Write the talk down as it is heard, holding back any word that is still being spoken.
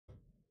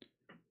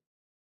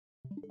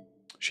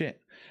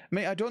Shit.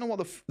 Mate, I don't know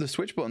what the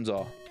switch buttons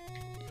are.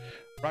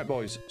 Right,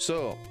 boys.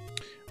 So,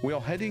 we are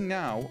heading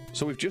now.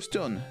 So, we've just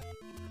done...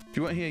 If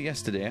you weren't here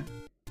yesterday...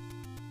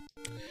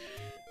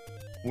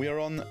 We are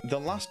on the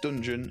last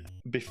dungeon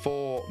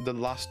before the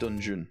last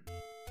dungeon.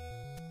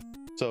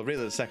 So,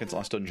 really the second to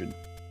last dungeon.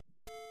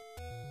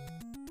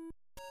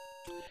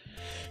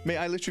 Mate,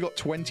 I literally got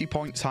 20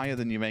 points higher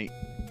than you, mate.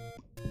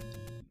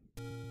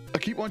 I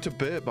keep wanting to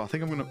burp, but I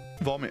think I'm going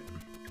to vomit.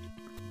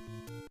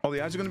 Oh,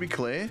 the eyes are going to be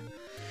clear?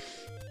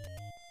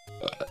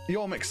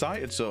 Yo, I'm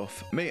excited,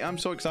 Soph. Mate, I'm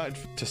so excited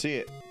to see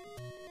it.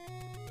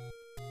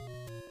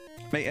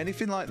 Mate,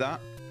 anything like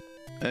that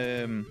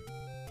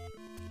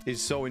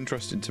is so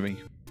interesting to me.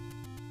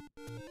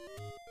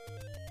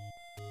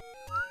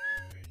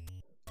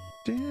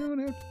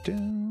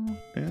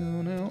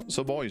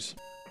 So, boys,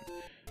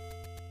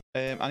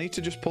 I need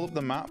to just pull up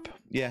the map.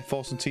 Yeah,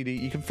 force and TD.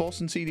 You can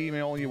force and TD me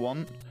all you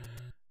want.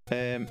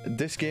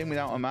 This game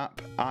without a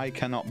map, I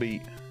cannot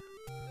beat.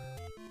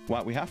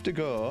 Well, we have to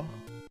go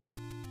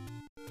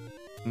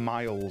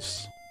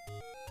miles.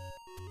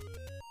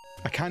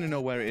 I kind of know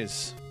where it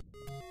is.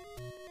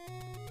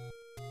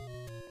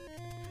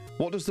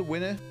 What does the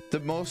winner,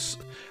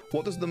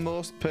 what does the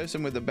most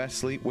person with the best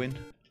sleep win?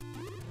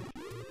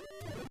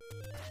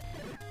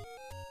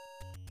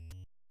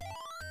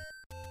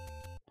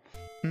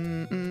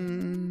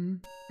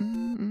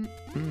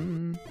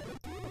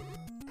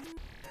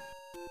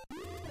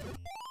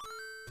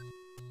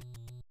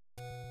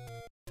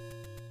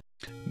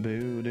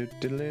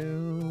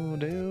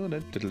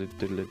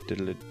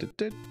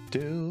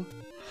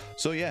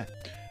 So yeah,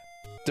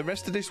 the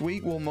rest of this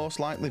week will most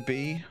likely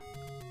be,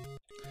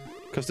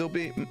 because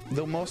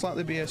there'll most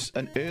likely be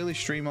an early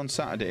stream on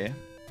Saturday,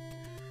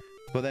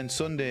 but then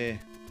Sunday,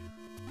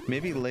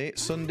 maybe late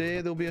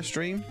Sunday, there'll be a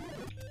stream.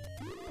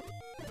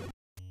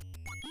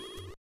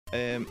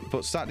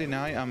 But Saturday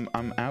night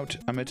I'm out.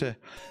 I'm at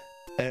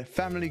a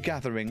family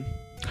gathering.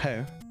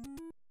 How?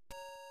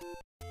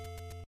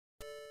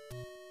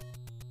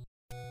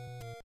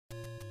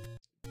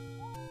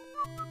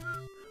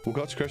 We'll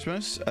go to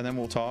Christmas and then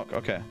we'll talk.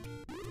 Okay.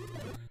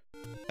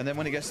 And then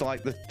when it gets to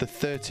like the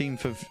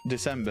 13th of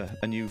December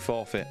and you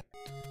forfeit,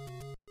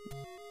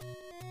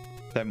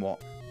 then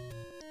what?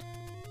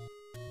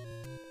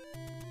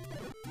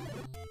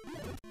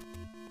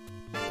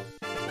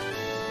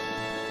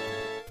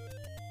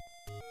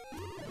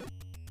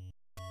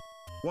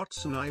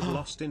 Watson, I've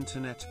lost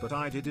internet, but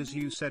I did as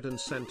you said and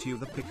sent you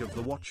the pic of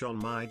the watch on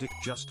my dick.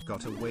 Just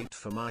gotta wait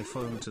for my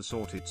phone to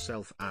sort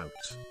itself out.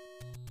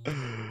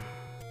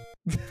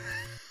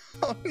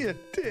 On your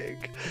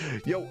dick.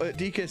 Yo,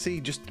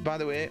 DKC, just by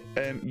the way,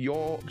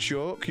 your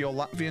joke, your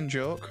Latvian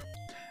joke,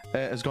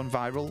 has gone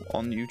viral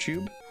on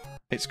YouTube.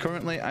 It's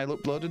currently, I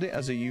uploaded it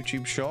as a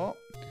YouTube short,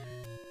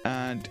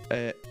 and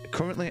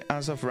currently,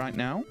 as of right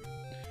now,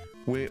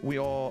 we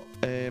are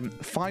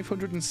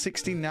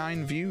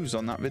 569 views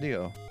on that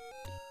video.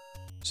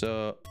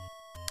 So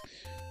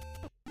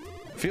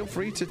feel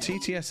free to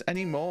TTS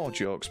any more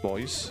jokes,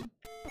 boys.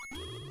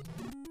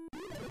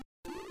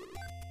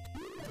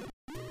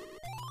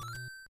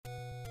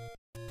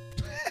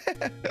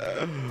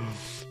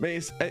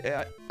 Mate,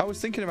 I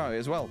was thinking about it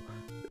as well.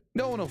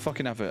 No one will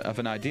fucking have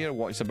an idea of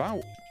what it's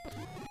about,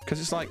 because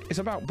it's like, it's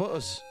about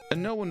butters,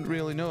 and no one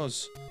really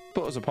knows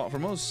butters apart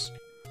from us.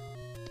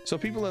 So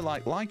people are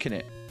like liking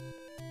it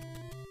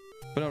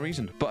for no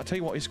reason. But I tell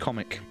you what is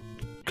comedic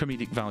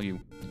value.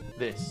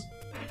 This.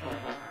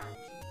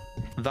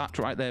 That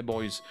right there,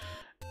 boys,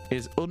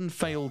 is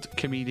unfailed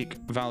comedic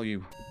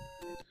value.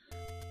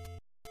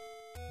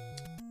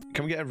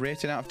 Can we get a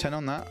rating out of 10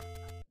 on that?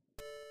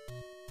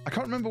 I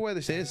can't remember where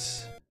this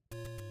is.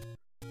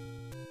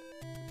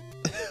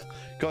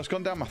 God, it's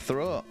gone down my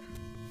throat.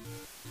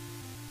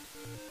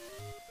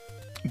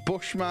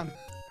 Bushman.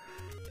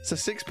 It's a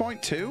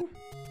 6.2?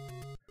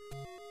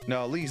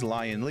 No, Lee's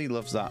lying. Lee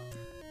loves that.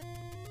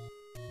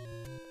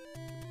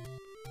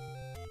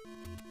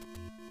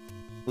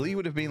 Lee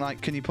would have been like,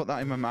 can you put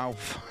that in my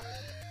mouth?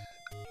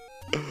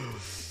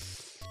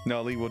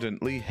 No, Lee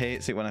wouldn't. Lee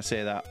hates it when I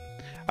say that.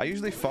 I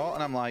usually fart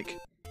and I'm like,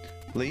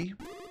 Lee,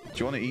 do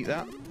you want to eat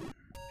that?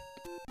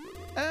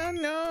 Oh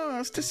no,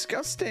 that's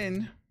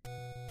disgusting.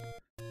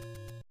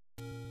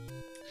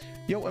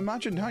 Yo,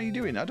 Imagined, how you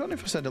doing? I don't know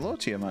if I said hello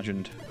to you,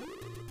 Imagined.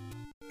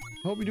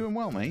 Hope you're doing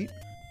well, mate.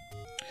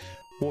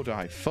 Would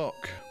I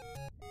fuck?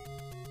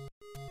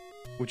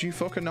 Would you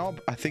fuck a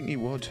knob? I think you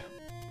would.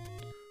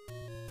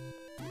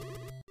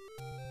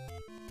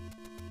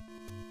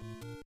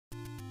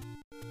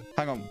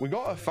 Hang on, we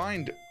gotta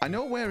find... I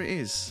know where it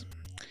is.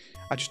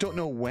 I just don't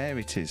know where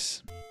it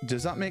is.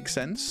 Does that make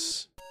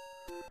sense?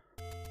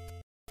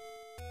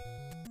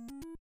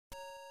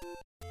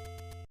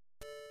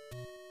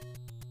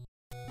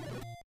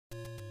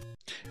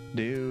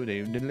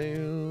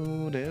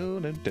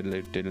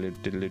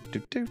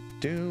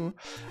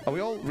 Are we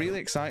all really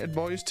excited,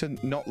 boys, to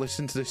not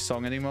listen to this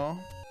song anymore?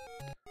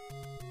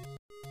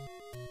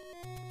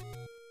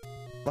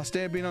 Last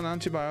day of being on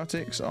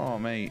antibiotics? Oh,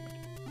 mate.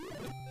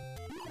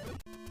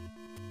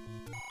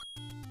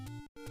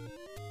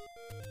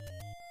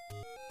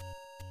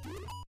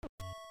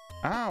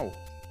 Ow!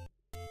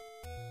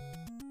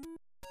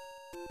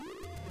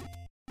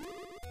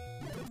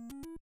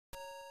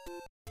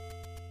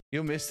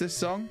 You missed this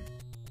song?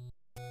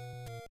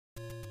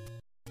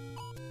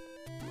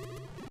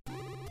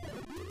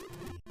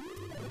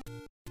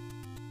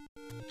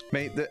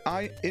 Mate,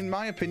 in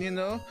my opinion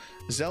though,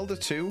 Zelda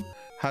 2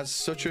 has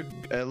such a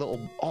little...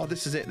 Oh,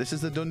 this is it. This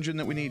is the dungeon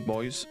that we need,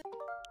 boys.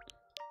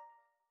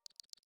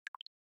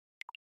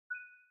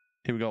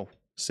 Here we go.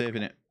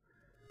 Saving it.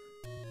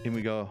 Here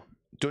we go.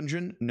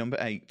 Dungeon number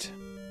 8.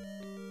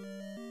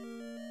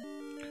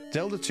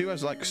 Zelda 2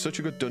 has like such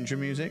a good dungeon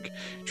music.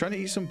 Trying to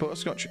eat some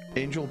butterscotch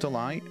angel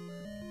delight.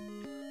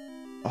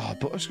 Oh,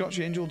 butterscotch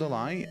angel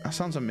delight. That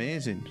sounds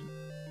amazing.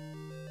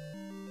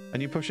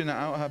 And you pushing that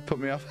out have put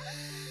me off.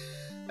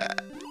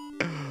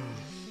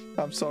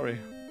 I'm sorry.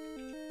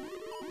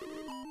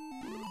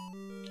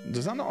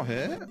 Does that not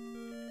hurt?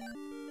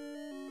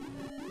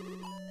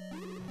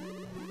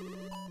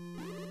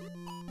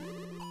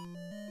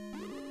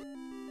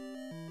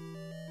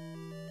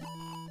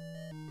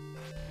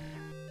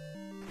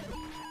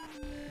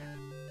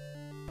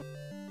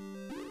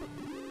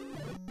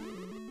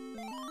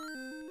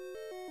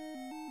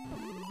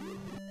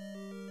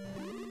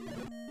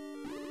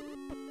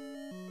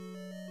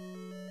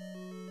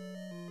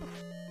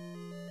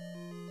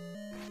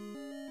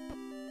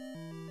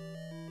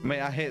 Mate,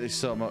 I hate this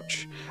so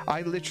much.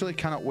 I literally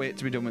cannot wait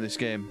to be done with this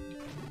game.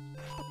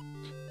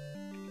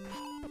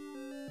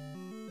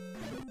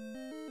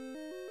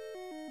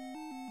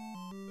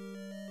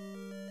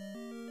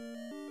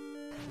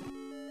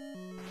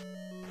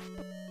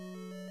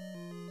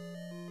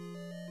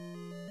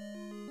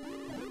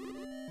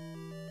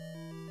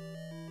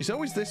 It's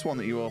always this one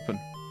that you open.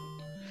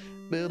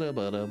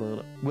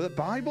 With a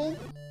Bible?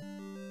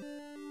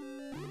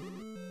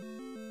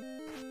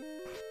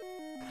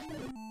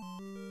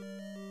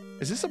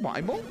 Is this a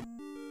Bible?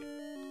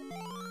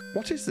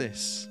 What is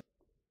this?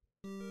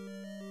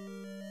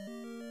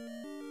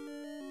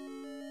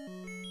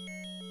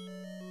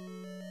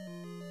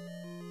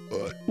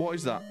 What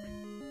is that?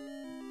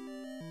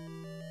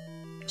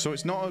 So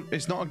it's not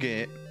a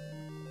gate.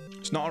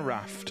 It's not a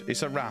raft.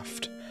 It's a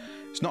raft.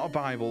 It's not a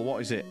Bible.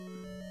 What is it?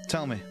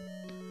 Tell me.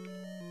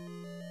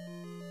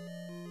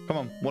 Come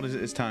on, what is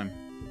it this time?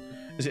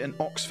 Is it an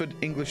Oxford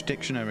English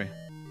Dictionary?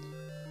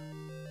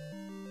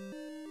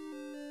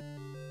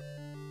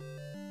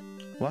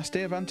 Last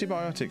day of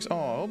antibiotics. Oh,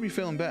 I hope you're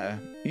feeling better.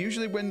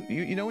 Usually when,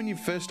 you know when you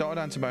first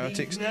started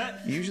antibiotics,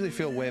 you usually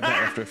feel way better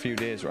after a few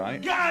days,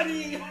 right? Got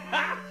him!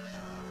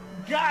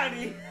 Got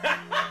him!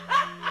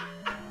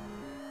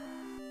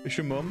 It's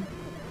your mum.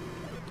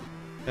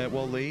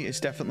 Well, Lee, it's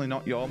definitely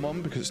not your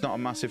mum because it's not a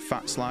massive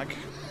fat slag.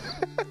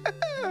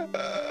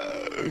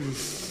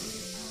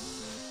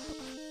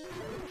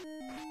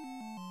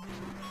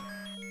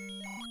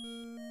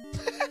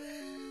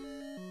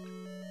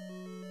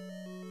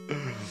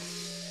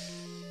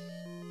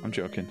 I'm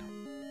joking.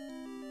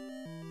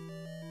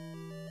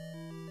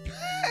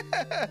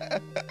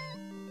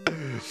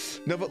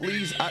 No, but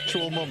Lee's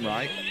actual mum,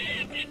 right?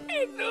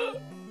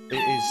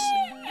 It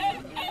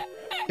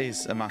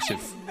is a massive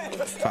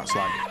fat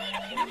slag.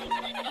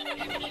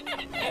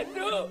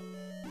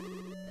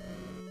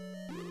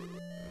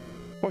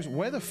 Boys,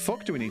 where the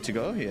fuck do we need to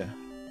go here?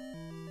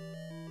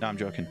 No, I'm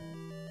joking.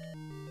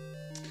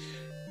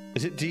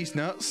 Is it D's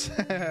nuts?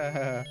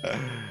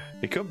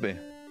 It could be.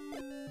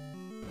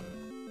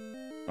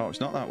 Oh, it's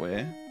not that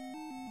way.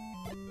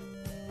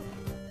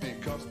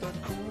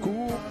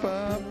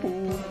 Koopa,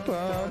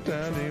 poopa,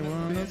 daddy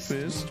wanna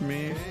fist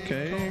me,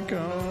 cake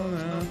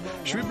on.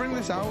 Should we bring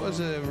this out as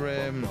a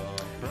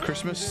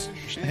Christmas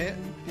hit?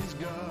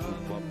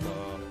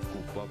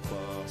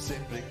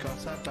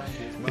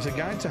 It's a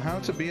guide to how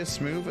to be as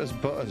smooth as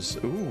Butters.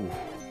 Ooh.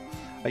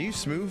 Are you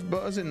smooth,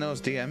 Butters, in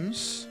those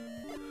DMs?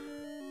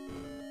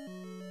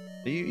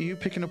 Are you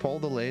picking up all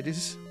the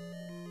ladies?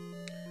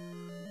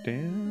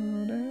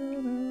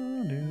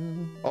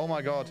 Oh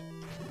my god.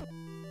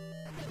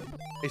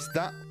 It's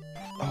that...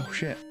 Oh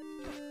shit.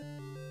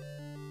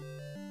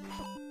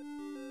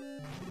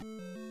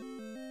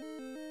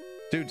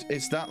 Dude,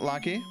 it's that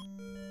laggy.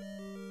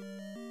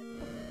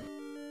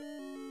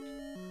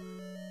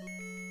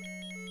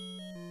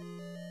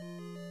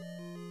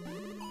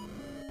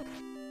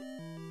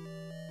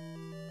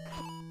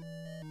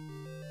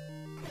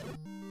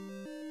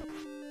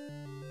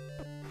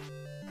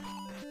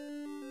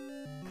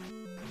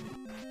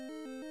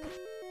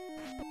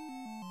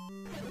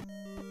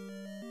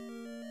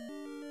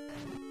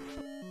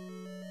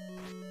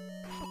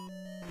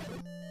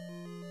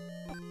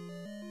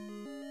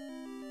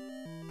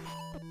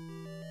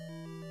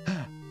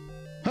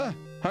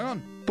 Hang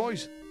on,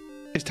 boys.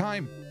 It's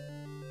time.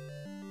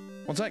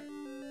 One sec.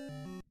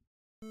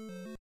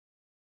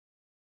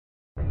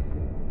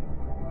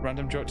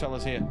 Random joke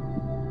teller's here.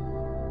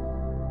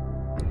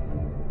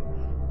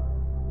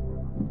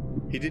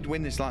 He did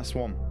win this last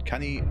one.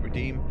 Can he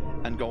redeem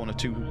and go on a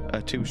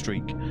two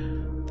streak?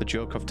 The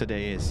joke of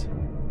today is: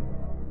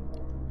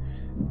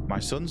 my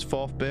son's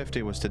 4th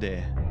birthday was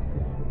today.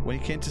 When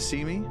he came to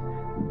see me,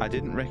 I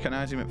didn't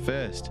recognize him at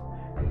first.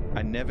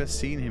 I never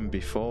seen him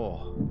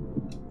before.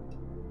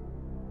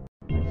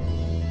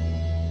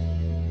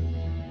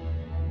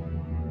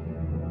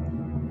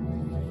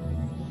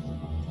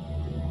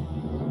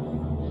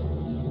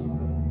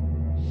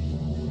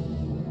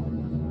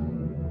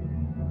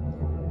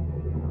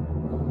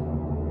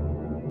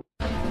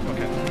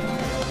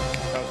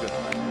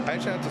 I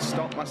had to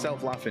stop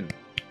myself laughing.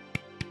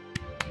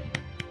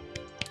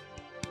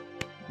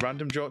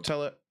 Random joke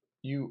teller,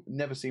 you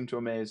never seem to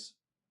amaze.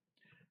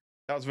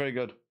 That was very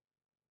good.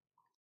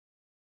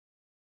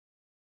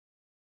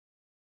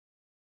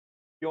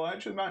 Yo, I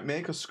actually might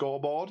make a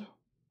scoreboard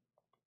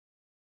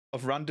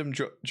of random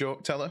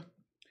joke teller.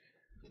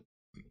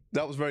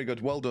 That was very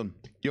good. Well done.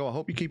 Yo, I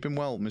hope you're keeping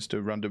well,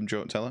 Mr. Random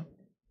Joke Teller.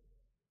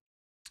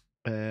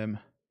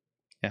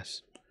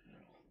 Yes.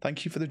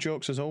 Thank you for the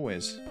jokes as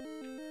always.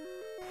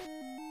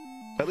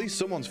 At least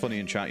someone's funny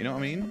in chat, you know what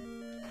I mean?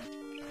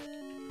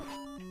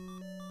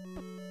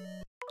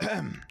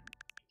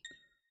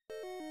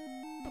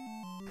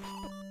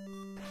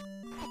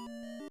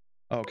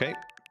 Okay.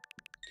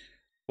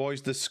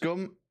 Boys, the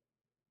scum...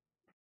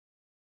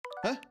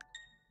 Huh?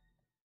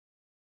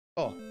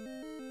 Oh.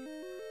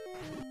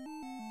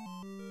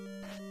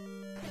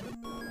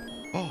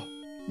 Oh,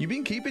 you've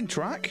been keeping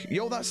track?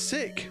 Yo, that's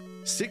sick.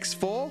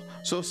 6-4?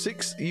 So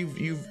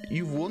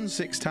you've won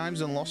 6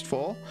 times and lost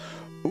 4?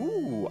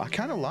 Ooh, I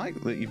kind of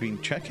like that you've been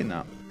checking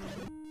that.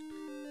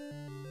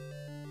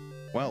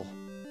 Well,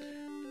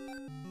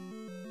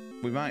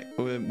 we might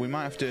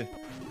have to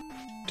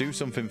do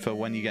something for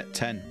when you get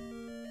 10.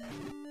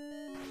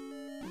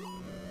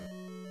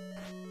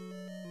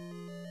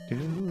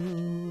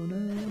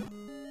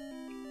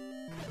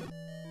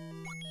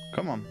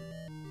 Come on.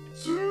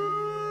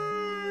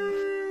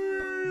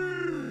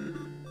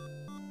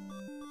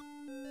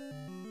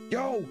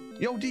 Yo,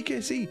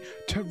 DKC,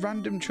 to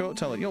Random Joke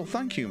Teller. Yo,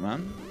 thank you,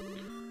 man.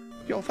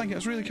 Yo, thank you.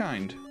 That's really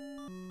kind.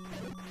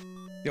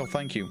 Yo,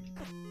 thank you.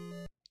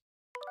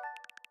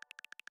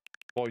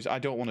 Boys, I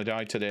don't want to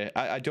die today.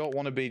 I don't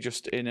want to be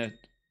just in a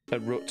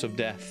rut of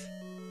death.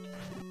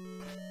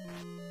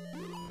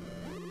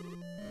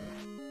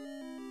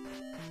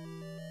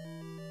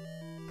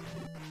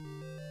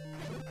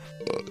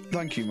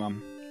 Thank you,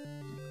 man.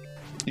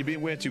 You're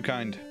being way too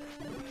kind.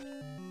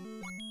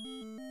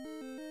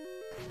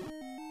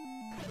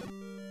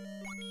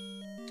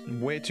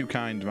 Way too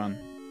kind, man.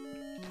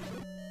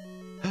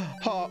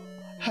 Oh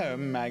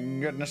my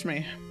goodness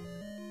me.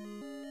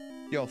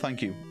 Yo,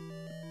 thank you.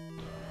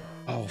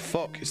 Oh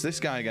fuck, it's this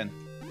guy again.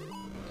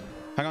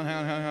 Hang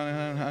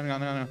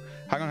on.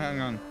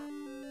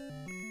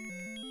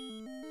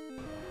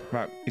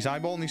 Right, his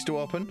eyeball needs to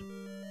open.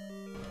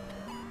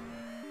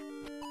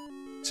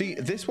 See,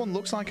 this one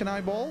looks like an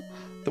eyeball.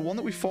 The one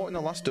that we fought in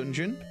the last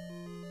dungeon.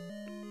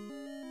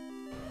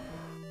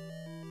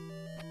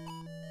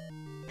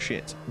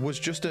 Shit, was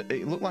just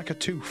it looked like a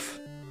tooth.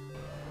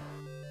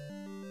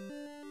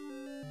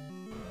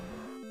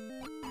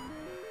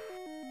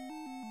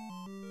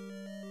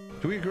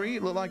 Do we agree?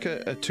 It looked like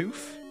a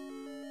tooth?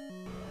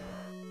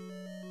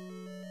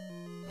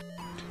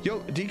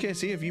 Yo,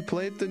 DKC, have you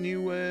played the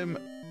new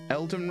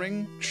Elden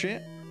Ring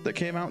shit that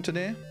came out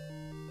today?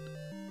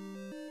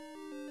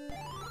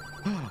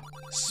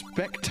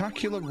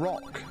 Spectacular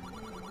Rock.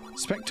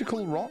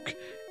 Spectacle Rock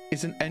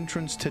is an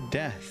entrance to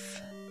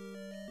death.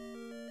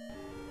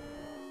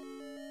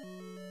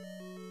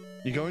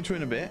 You go into it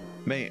in a bit?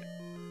 Mate,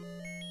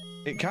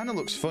 it kind of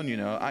looks fun, you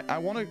know. I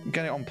want to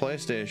get it on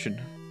PlayStation.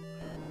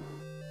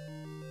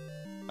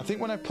 I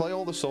think when I play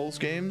all the Souls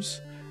games,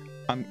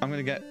 I'm going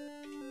to get...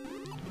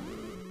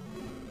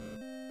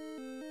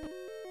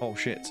 Oh,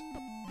 shit.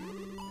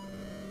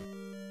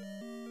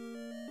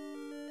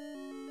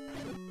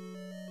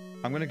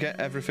 I'm going to get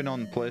everything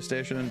on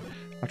PlayStation and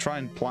I'll try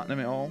and platinum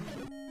it all.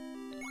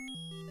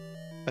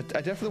 I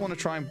definitely want to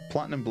try and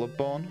platinum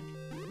Bloodborne.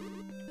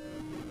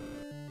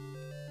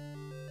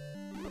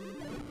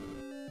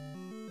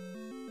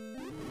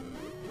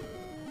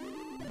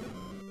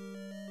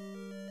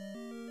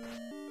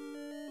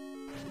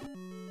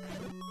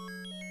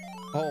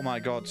 Oh my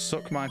god,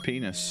 suck my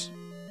penis.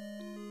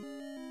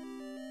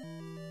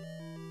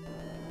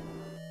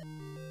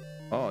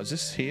 Oh, is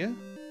this here?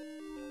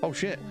 Oh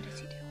shit.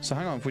 So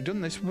hang on, have we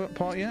done this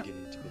part yet?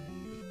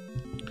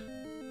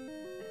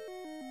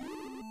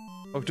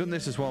 Oh, we've done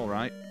this as well,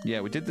 right?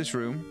 Yeah, we did this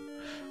room.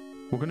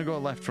 We're gonna go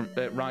left from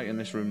right in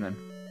this room then.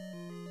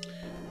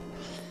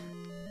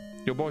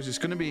 Yo boys, it's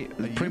gonna be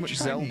pretty much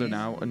Zelda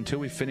now until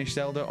we finish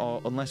Zelda,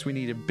 or unless we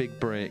need a big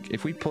break.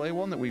 If we play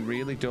one that we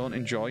really don't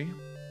enjoy,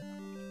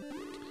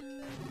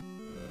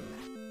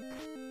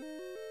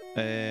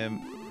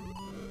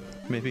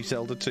 maybe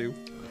Zelda 2.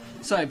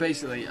 So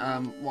basically,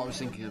 what I was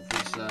thinking of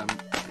was,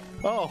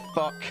 oh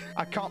fuck!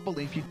 I can't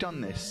believe you've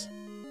done this.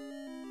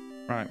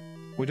 Right,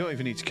 we don't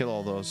even need to kill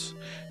all those.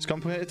 It's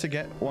complicated to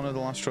get one of the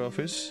last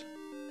trophies.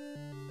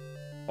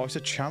 Oh, it's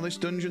a chalice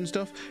dungeon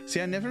stuff. See,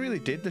 I never really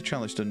did the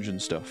chalice dungeon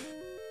stuff.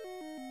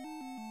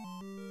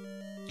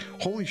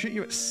 Holy shit,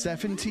 you're at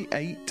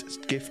 78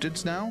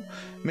 gifteds now?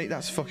 Mate,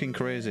 that's fucking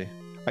crazy.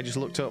 I just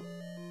looked up.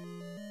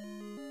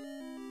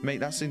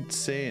 Mate, that's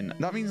insane.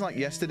 That means like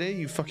yesterday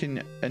you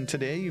fucking... And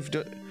today you've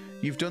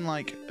done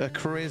like a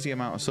crazy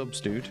amount of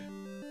subs, dude.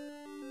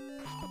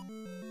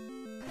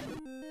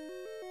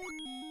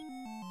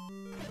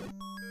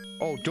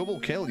 Oh, double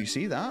kill. You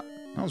see that?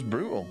 That was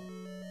brutal.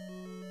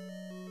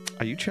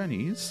 Are you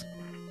Chinese?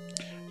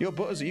 Yo,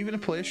 Butters, are you going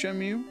to play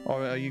Shenmue?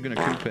 Or are you going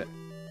to coop it?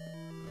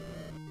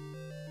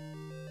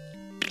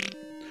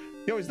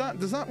 Yo,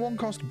 does that one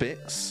cost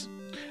bits?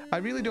 I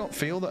really don't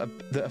feel that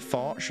a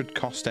fart should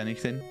cost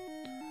anything.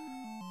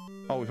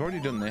 Oh, we've already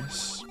done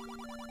this.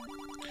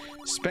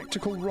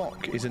 Spectacle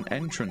Rock is an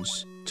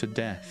entrance to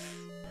death.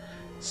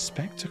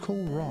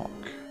 Spectacle Rock.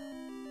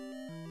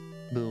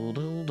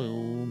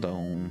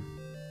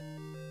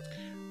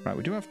 Right,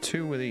 we do have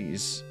 2 of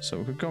these, so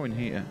we could go in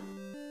here.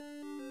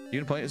 You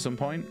gonna play it at some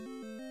point?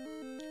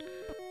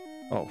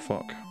 Oh,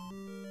 fuck.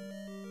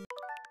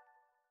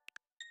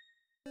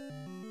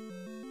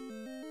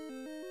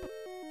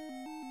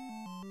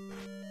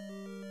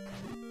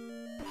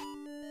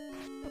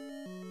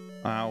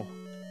 Ow.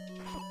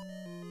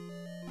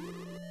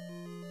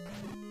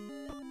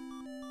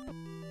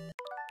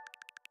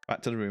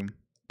 Back to the room.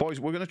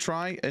 Boys, we're going to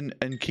try and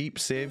keep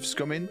save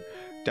scumming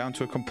down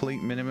to a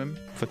complete minimum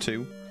for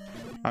 2.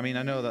 I mean,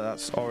 I know that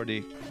that's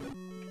already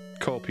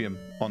copium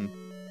on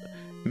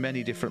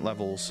many different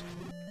levels.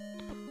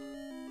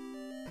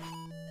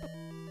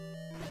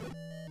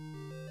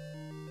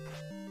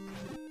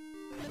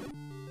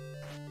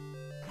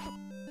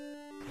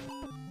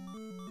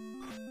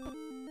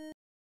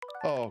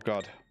 Oh,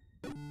 God.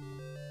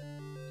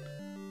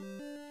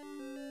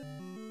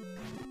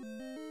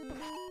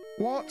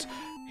 What?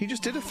 He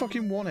just did a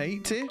fucking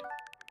 180?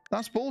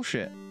 That's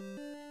bullshit.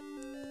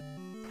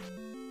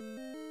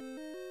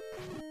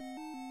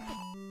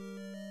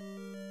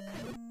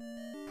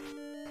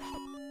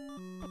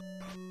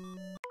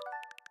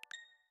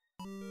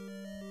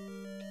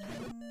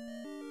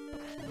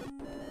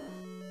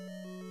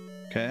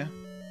 Okay.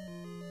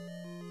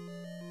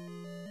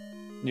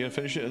 You gonna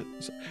finish it?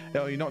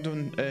 Oh, you're not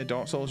doing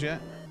Dark Souls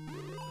yet?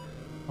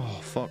 Oh,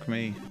 fuck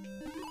me.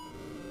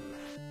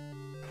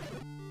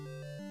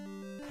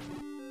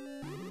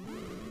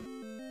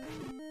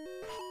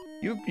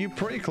 You're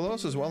pretty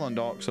close as well on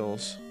Dark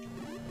Souls.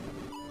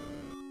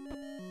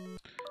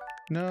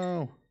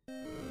 No.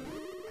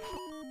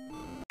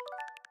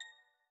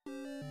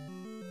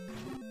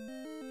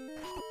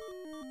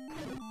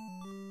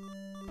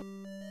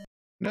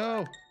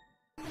 No.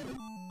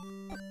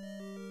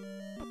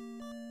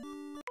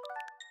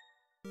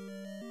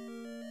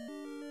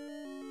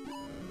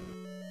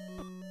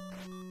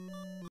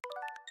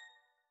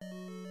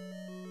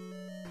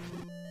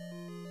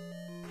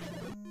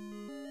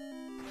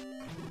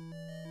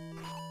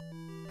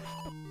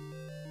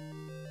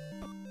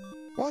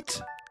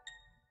 What?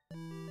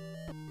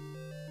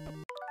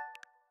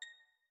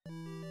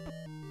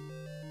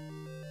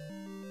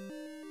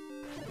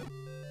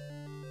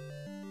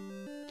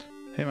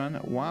 Hey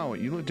man, wow,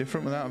 you look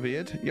different without a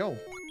beard. Yo,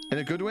 in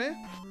a good way?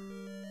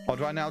 Or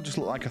do I now just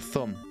look like a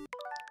thumb?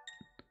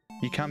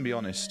 You can be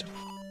honest.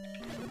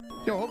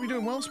 Yo, hope you're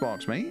doing well,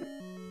 Sparks, mate.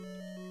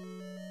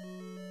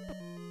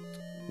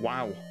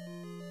 Wow.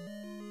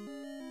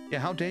 Yeah,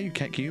 how dare you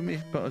KQ me,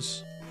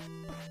 Butters?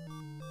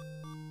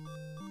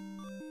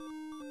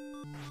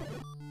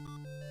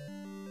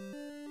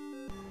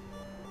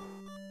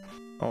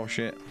 Oh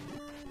shit.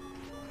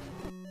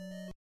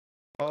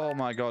 Oh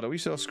my god, are we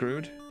so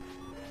screwed?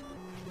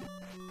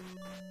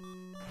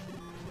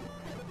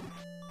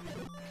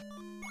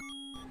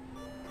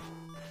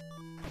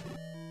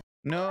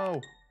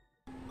 No!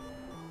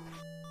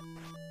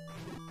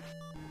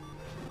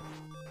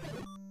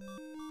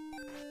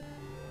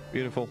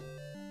 Beautiful.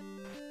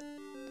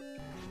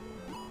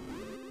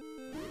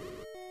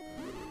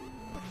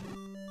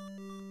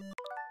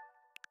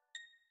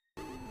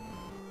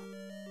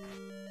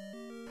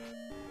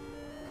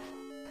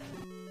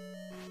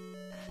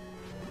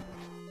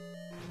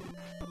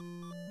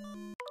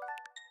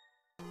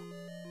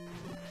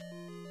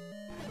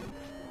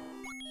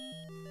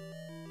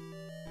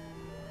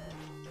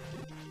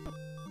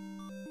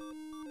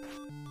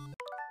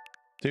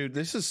 Dude,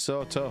 this is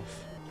so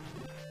tough.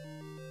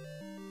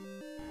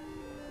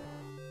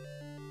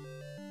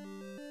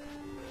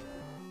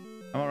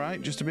 I'm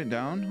alright, just a bit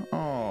down.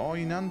 Oh,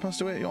 your nan passed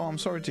away? Oh, I'm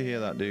sorry to hear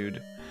that,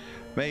 dude.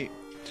 Mate,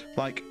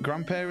 like,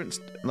 grandparents,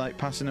 like,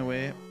 passing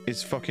away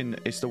is fucking,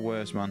 it's the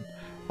worst, man.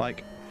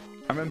 Like,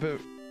 I remember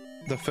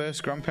the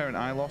first grandparent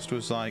I lost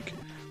was, like,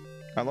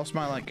 I lost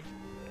my, like,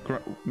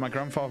 my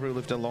grandfather who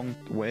lived a long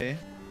way.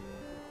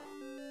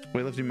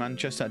 We lived in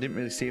Manchester. I didn't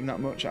really see him that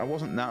much. I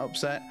wasn't that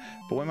upset.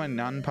 But when my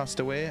nan passed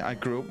away, I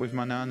grew up with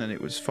my nan and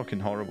it was fucking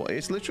horrible.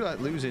 It's literally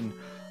like losing...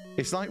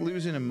 It's like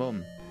losing a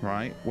mum,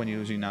 right? When you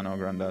lose your nan or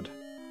granddad.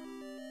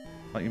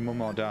 Like your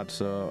mum or dad.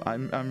 So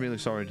I'm really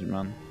sorry,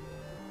 man.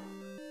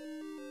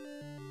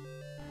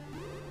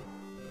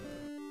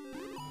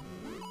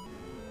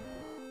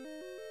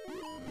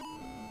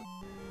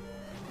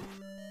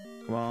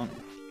 Come on.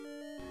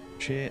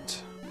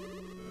 Shit.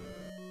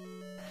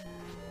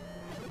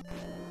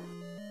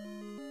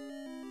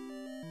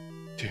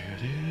 Do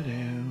do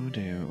do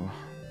do.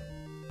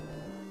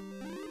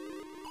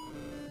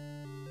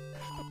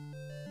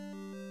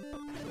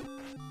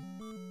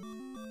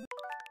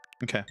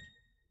 Okay.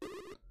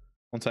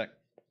 One sec.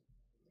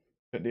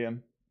 Hit DM.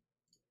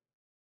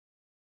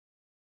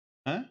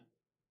 Huh?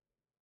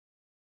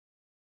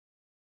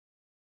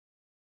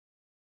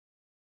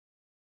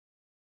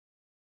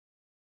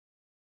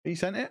 He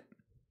sent it?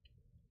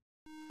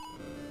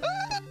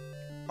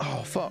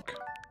 Oh, fuck.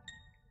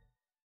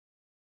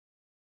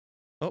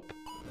 Up.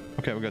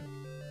 Okay, we're good.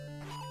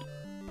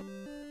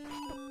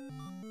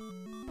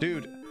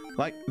 Dude,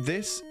 like,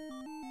 this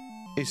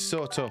is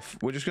so tough.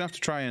 We're just gonna have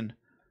to try and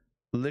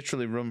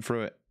literally run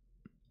through it.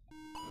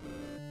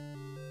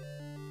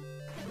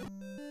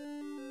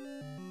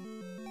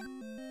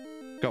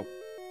 Go.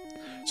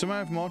 Some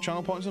have more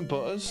channel points than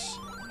Butters.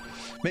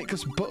 Mate,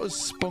 because Butters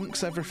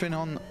spunks everything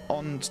on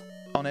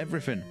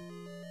everything.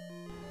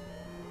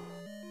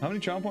 How many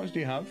channel points do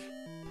you have?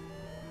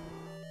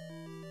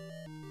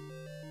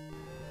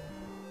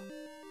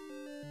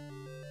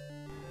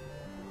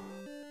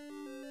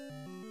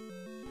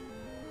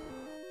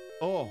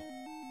 Oh.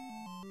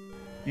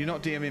 You're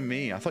not DMing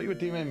me. I thought you were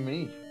DMing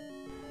me.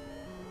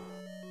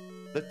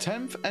 The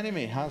 10th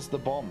enemy has the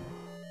bomb.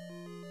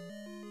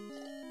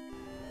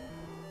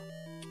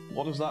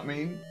 What does that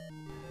mean?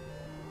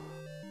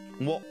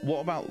 What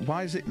about,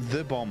 why is it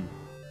the bomb?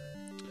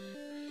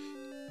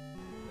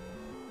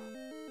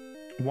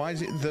 Why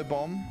is it the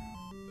bomb?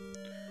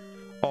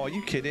 Oh, are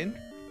you kidding?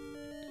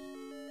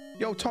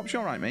 Yo, Tops, you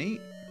alright, mate?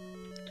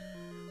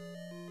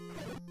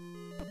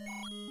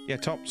 Yeah,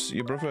 Tops,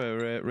 your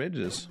brother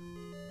raided us.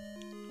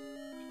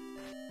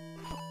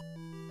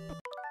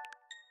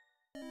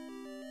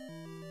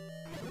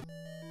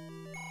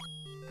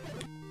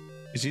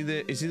 Is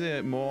he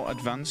the more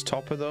advanced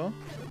topper though?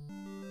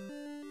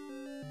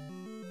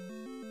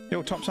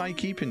 Yo, Tops, how you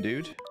keeping,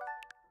 dude?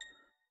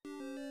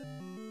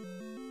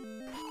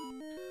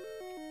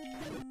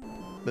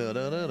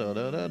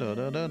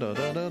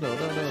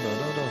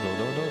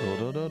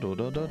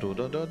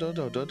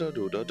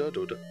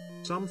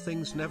 Some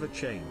things never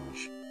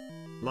change.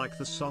 Like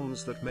the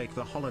songs that make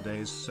the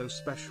holidays so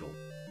special.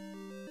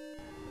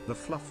 The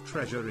fluff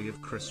treasury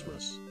of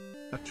Christmas.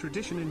 A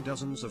tradition in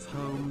dozens of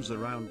homes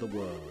around the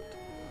world.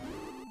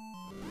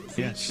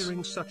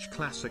 Featuring such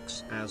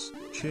classics as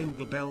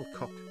Jingle Bell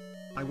Cock,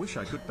 I Wish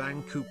I Could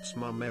Bang Coop's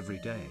Mum Every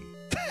Day,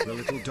 The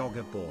Little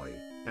Dogger Boy,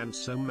 and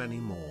so many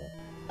more.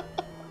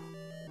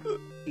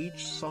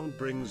 Each song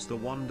brings the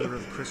wonder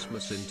of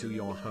Christmas into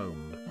your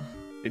home.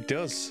 It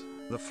does.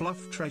 The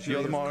fluff treasury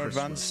You're the more of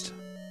Christmas. advanced.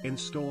 In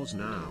stores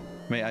now.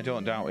 Mate, I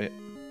don't doubt it.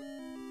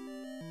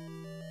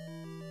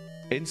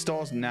 In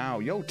stores now.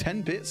 Yo,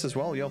 10 bits as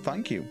well. Yo,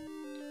 thank you.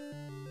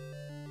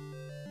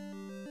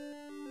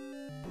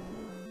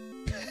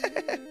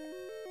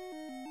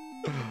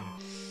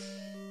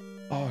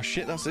 Oh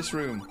shit, that's this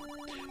room.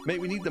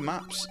 Mate, we need the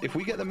maps. If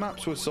we get the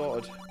maps, we're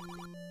sorted.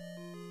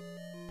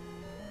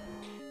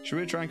 Should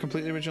we try and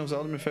complete the original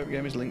Zelda? My favourite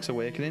game is Link's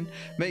Awakening.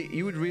 Mate,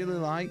 you would really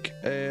like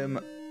A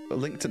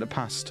Link to the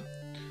Past.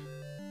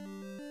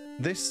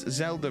 This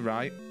Zelda,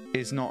 right,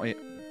 is not it.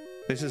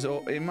 This is,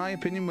 in my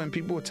opinion, when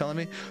people were telling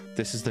me,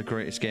 this is the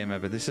greatest game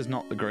ever, this is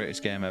not the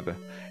greatest game ever.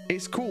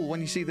 It's cool when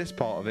you see this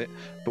part of it,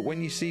 but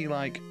when you see,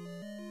 like,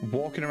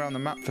 walking around the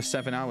map for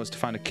 7 hours to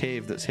find a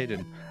cave that's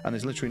hidden, and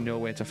there's literally no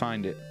way to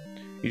find it.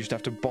 You just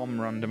have to bomb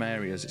random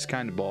areas. It's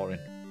kind of boring.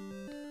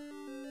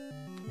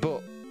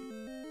 But,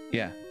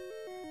 yeah.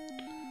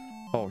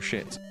 Oh,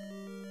 shit.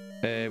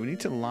 We need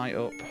to light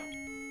up.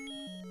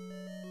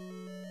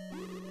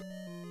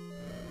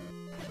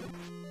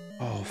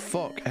 Oh,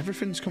 fuck.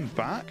 Everything's come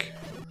back?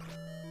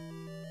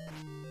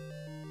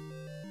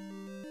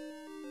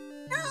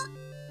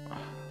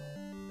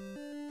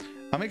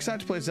 I'm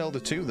excited to play Zelda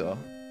 2, though.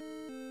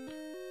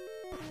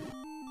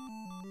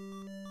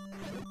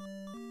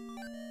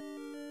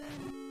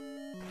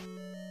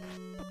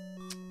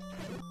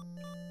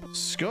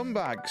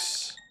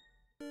 Scumbags.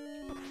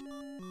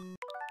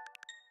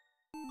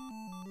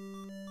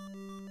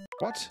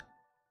 What?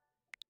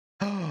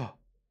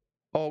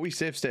 Oh, we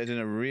safe stated in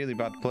a really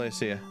bad place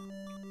here.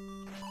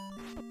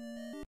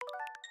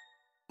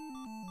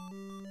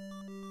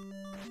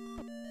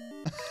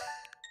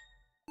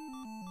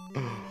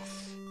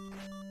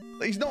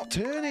 He's not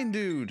turning,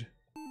 dude.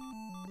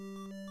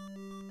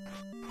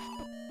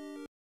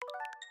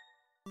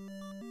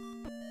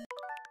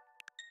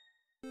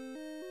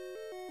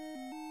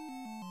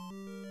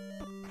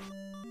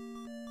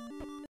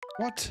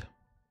 What?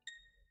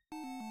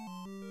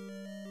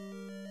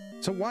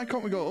 So why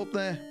can't we go up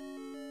there?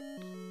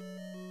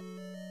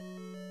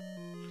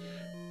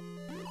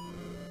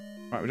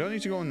 Right, we don't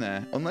need to go in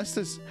there. Unless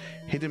there's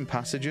hidden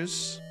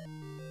passages.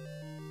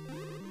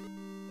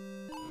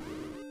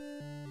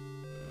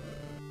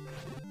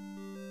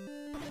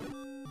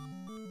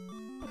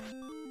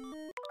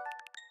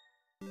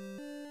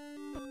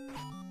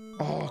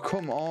 Oh,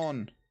 come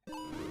on.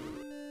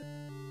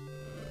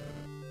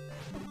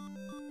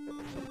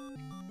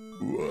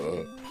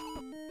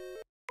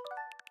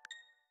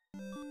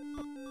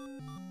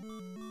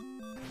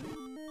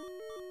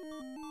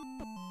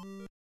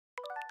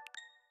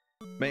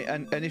 Mate,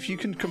 and if you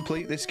can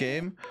complete this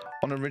game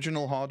on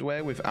original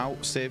hardware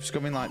without save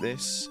scumming like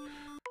this,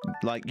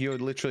 like, you're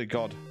literally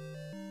God.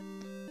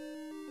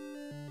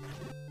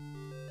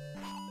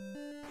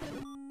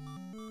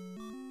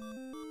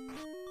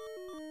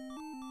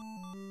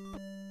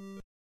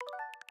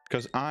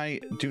 Because I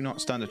do not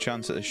stand a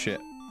chance at this shit.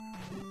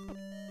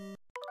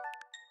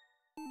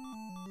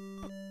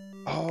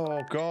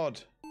 Oh,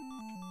 God.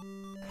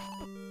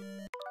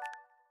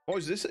 Oh,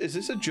 is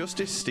this a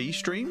Justice C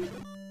stream?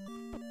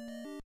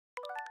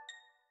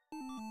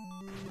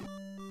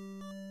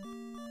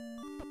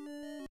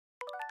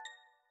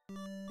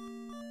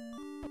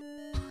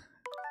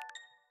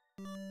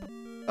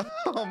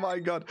 Oh my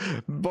God.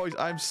 Boys,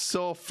 I'm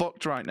so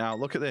fucked right now.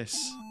 Look at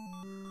this.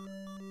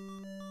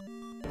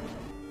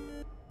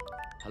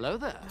 Hello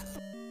there.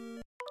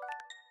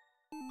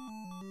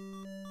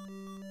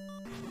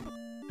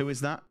 Who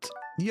is that?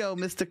 Yo,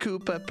 Mr.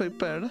 Cooper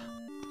Pooper.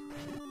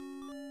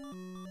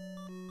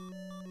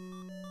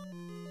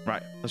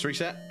 Right, let's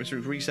reset. Let's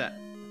reset.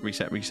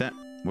 Reset, reset.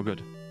 We're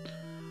good.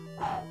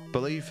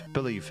 Believe,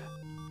 believe.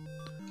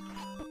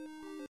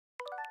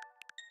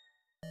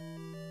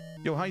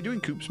 Yo, how you doing,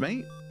 Coops,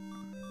 mate?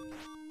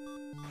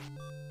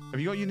 Have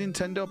you got your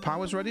Nintendo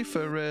powers ready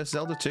for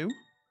Zelda 2?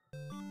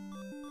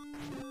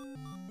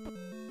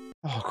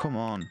 Oh, come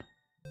on.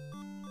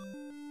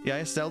 Yeah, I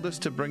asked Zelda's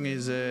to bring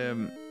his...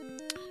 Did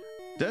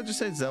I just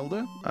say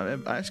Zelda? I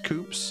asked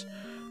Coops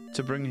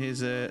to bring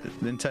his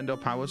Nintendo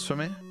powers for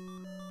me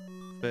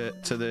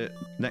to the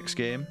next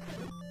game.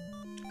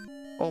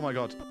 Oh my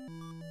God.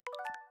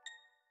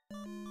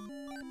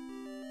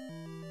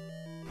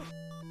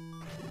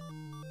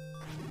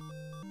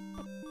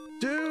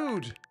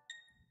 Dude!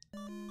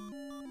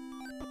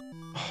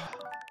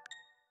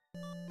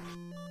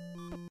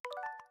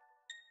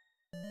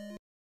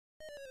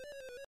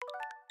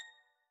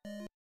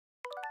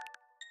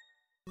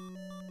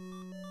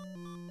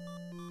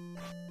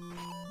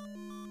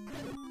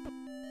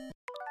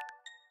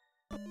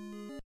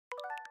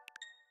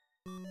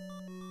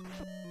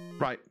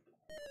 Right,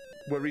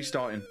 we're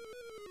restarting.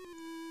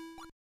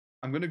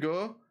 I'm gonna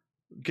go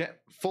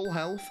get full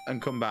health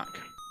and come back.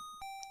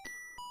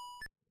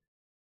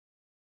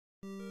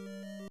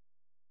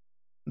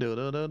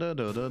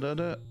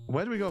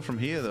 Where do we go from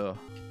here, though?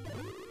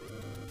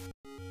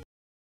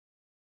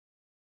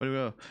 Where do we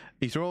go?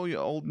 You throw all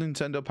your old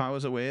Nintendo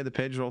powers away, the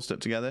pages are all stuck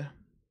together.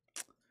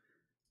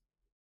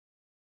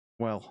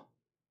 Well,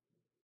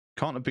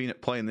 can't have been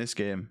at playing this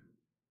game.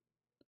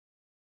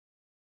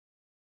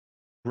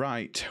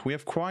 Right, we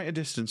have quite a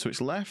distance, so it's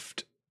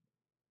left.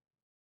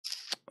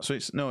 So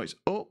it's, no, it's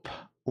up,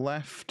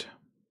 left,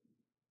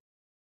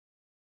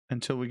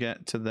 until we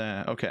get to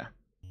there. Okay.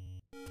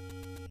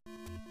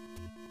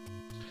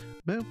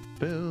 Oh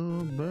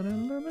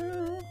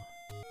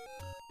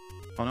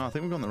no, I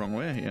think we've gone the wrong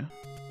way here.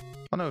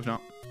 Oh no, we've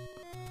not.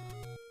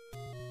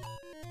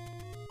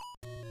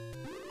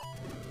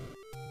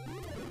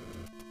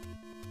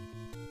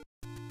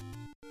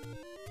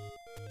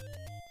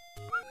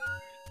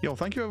 Yo,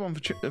 thank you everyone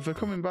for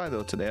coming by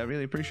though today. I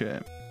really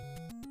appreciate it.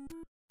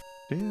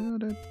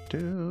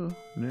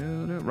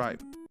 Right,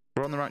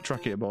 we're on the right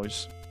track here,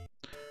 boys.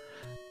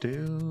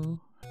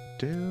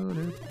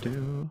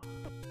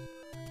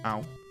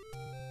 Ow.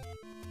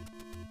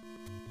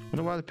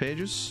 Wonder why the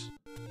pages?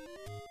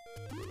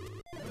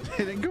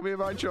 It didn't come here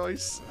by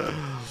choice.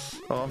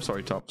 Oh, I'm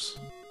sorry, Tops.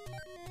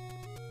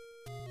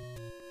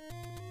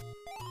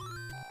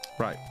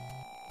 Right.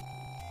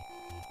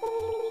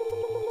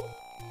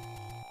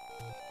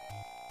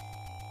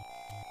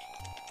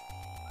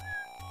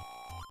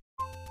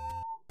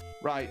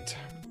 Right.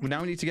 We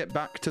now need to get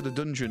back to the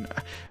dungeon.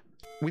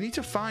 We need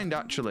to find,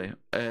 actually,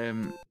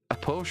 a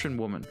potion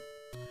woman.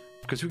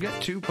 Because we get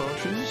 2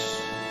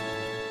 potions.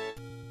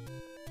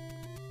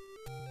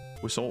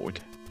 We're sorted.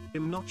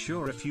 I'm not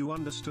sure if you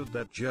understood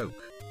that joke.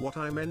 What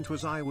I meant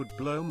was I would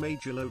blow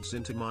major loads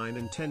into my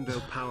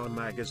Nintendo Power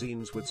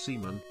magazines with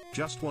semen.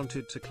 Just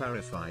wanted to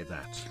clarify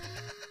that.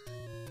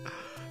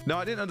 No,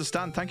 I didn't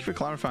understand. Thank you for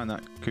clarifying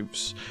that,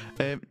 Coops.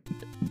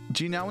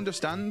 Do you now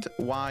understand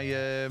why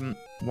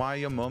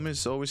your mum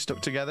is always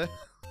stuck together?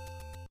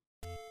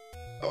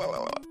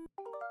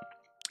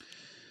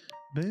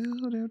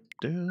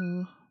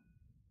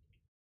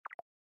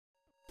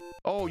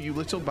 Oh, you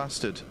little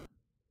bastard.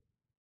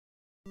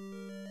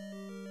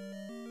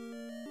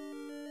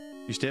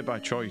 You stayed by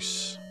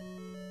choice.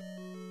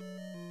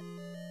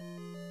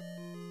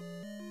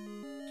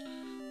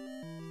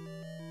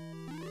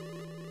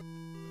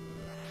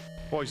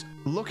 Boys,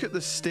 look at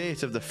the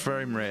state of the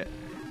frame rate.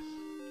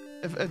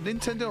 Have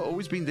Nintendo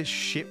always been this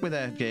shit with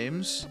their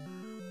games?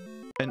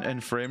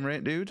 And frame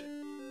rate, dude?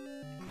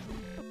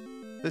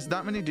 There's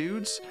that many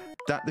dudes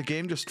that the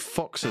game just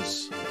fucks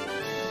us.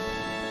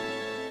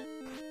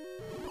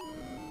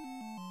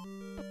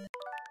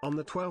 On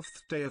the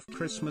 12th day of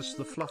Christmas,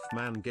 the Fluff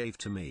Man gave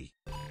to me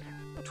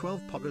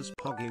 12 poggers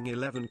pogging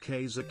 11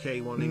 Ks a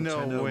K1 in No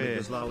 10 way.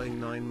 omegas lulling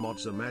 9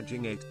 mods a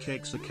magging 8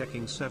 cakes a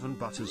kecking 7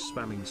 butters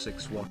spamming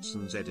 6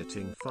 Watsons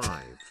editing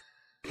 5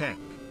 kek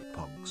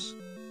pogs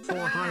 4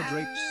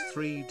 hydrates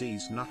 3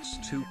 Ds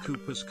nuts 2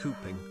 Coopers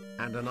cooping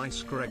and a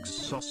nice Greg's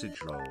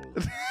sausage roll.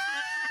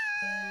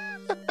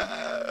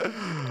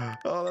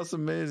 Oh, that's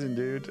amazing,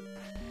 dude.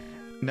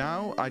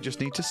 Now I just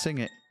need to sing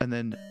it, and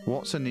then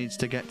Watson needs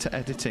to get to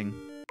editing.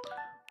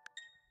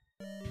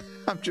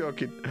 I'm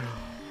joking.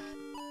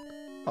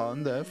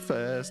 On the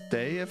first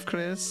day of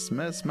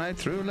Christmas, my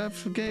true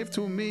love gave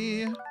to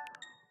me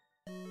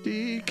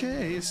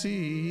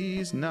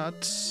DKC's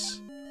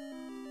nuts.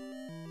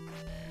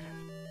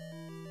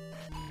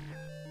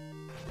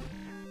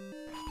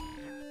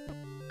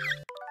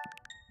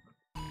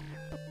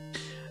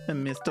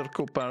 And Mr.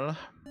 Cooper.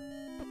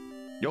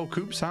 Yo,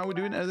 Coops, how are we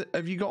doing?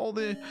 Have you got all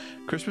the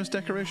Christmas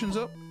decorations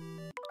up?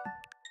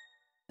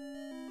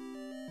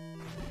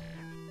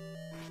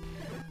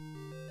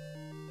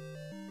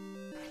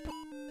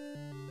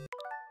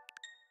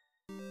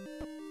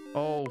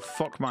 Oh,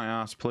 fuck my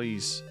ass,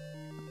 please.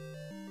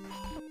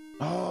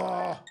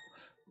 Oh,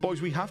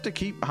 boys, we have to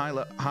keep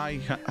high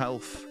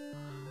health.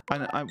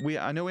 And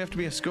I know we have to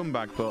be a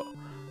scumbag, but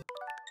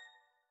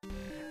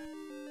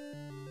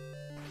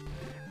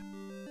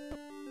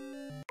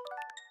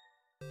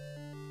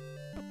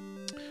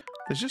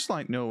there's just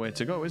like nowhere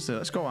to go, is there?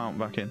 Let's go out and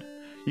back in.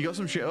 You got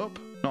some shit up?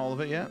 Not all of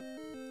it yet.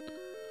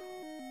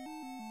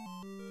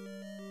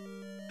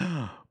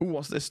 Ooh,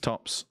 what's this,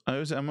 Tops?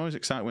 I'm always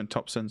excited when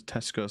Tops sends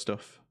Tesco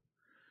stuff.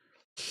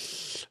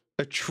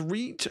 A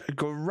treat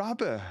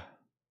grabber.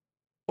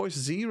 Oh, it's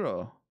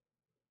 0.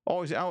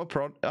 Oh, is it out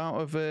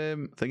of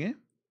thingy?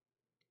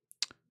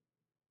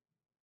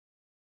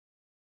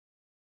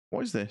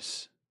 What is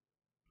this?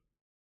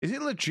 Is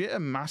it legit a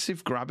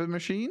massive grabber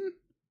machine?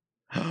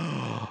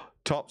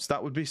 Tops,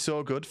 that would be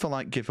so good for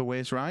like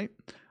giveaways, right?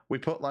 We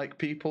put like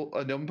people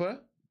a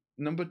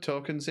numbered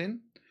tokens in,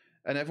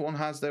 and everyone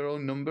has their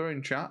own number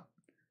in chat,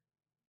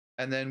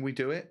 and then we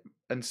do it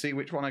and see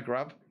which one I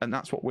grab, and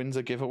that's what wins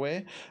a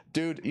giveaway.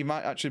 Dude, you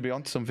might actually be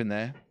onto something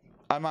there.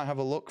 I might have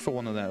a look for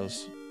one of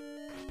those.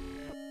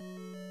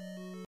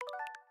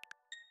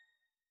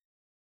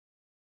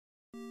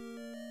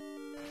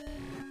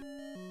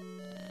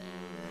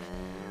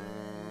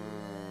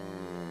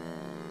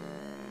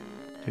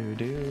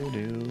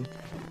 Do.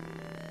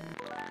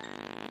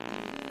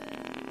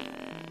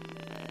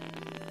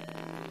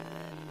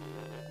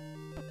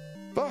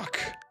 Fuck!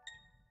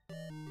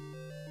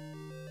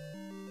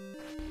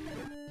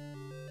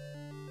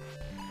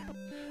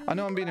 I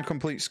know I'm being a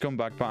complete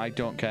scumbag, but I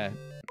don't care.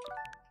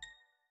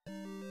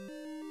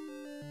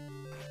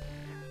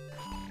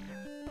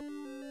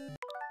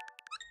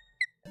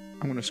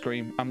 I'm gonna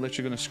scream. I'm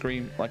literally gonna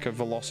scream like a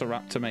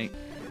velociraptor, mate.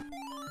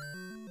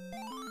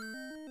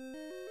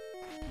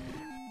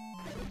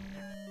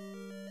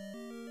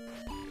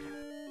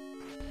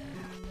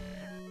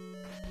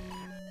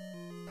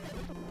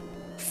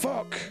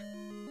 Fuck!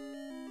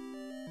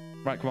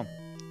 Right, come on.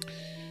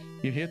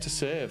 You're here to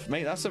serve.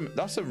 Mate, that's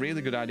a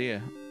really good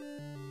idea.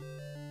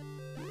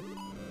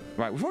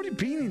 Right, we've already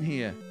been in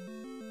here.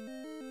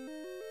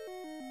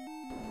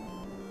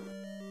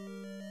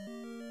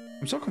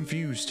 I'm so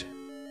confused.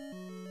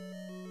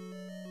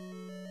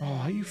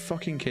 Oh, are you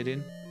fucking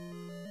kidding?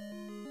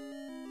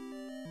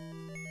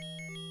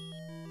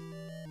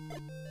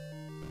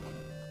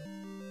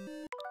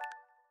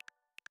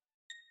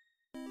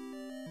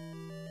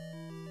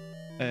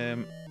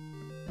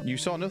 You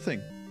saw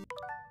nothing.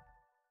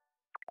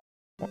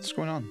 What's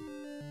going on?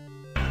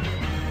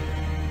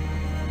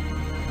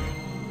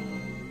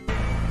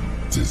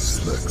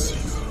 Dyslexia.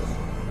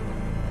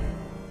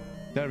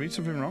 Did I read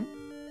something wrong?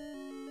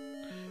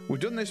 We've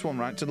done this one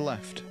right to the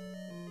left.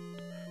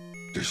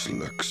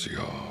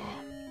 Dyslexia.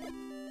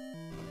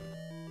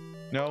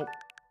 No.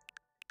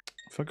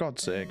 For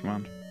God's sake,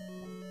 man.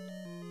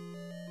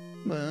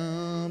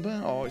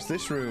 Oh, it's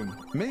this room.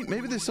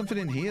 Maybe there's something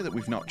in here that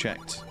we've not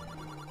checked.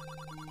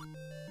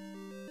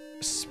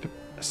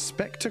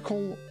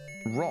 Spectacle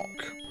Rock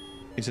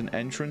is an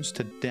entrance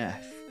to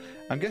death.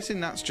 I'm guessing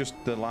that's just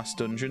the last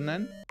dungeon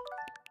then.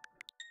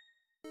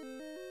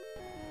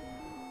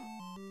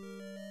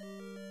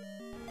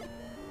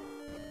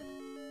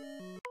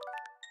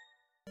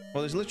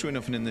 Well, there's literally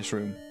nothing in this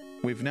room.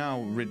 We've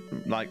now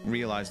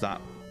realized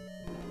that.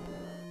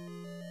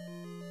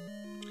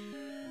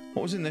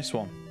 What was in this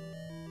one?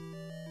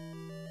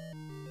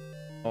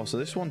 Oh, so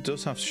this one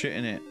does have shit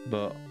in it,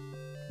 but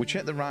we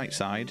checked the right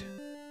side.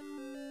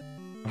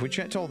 Have we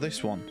checked all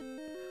this one?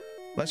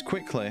 Let's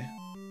quickly.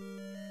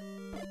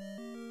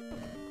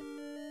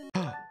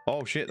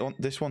 Oh shit,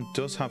 this one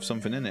does have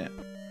something in it.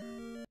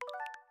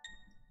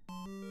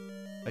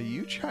 Are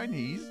you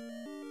Chinese?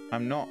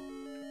 I'm not.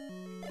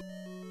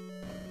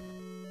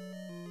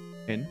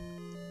 In.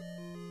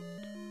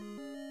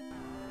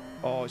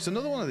 Oh, it's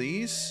another one of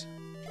these.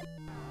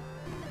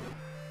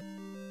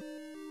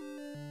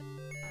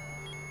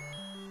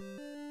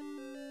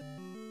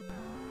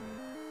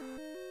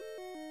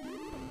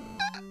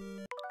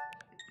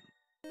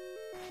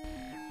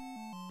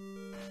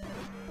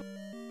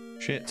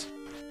 Shit.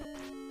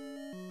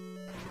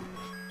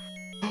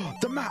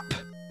 The map!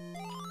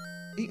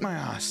 Eat my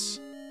ass.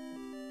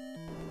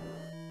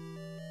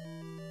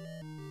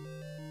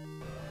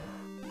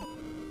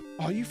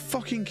 Are you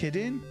fucking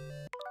kidding?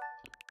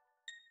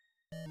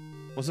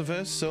 Was the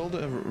first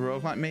Zelda a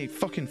rogue like me?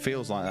 Fucking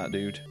feels like that,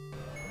 dude.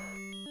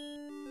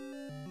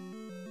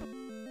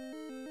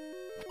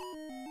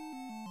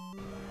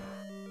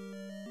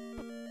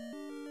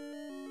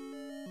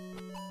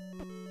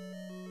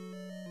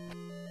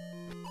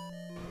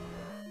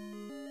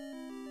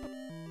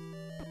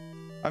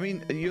 I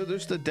mean, you're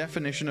just the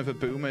definition of a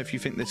boomer if you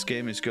think this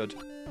game is good.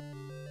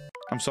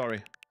 I'm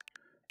sorry.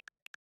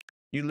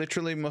 You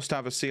literally must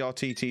have a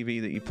CRT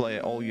TV that you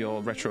play all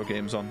your retro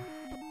games on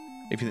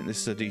if you think this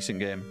is a decent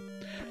game.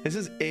 This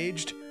has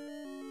aged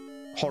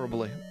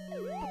horribly.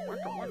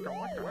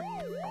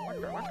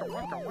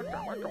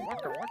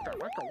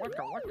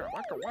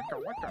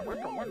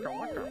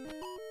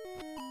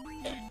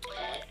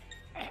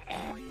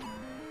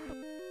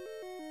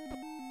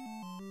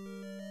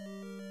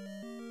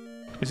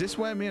 Is this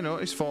where me and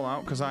Otis fall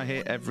out because I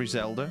hate every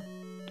Zelda?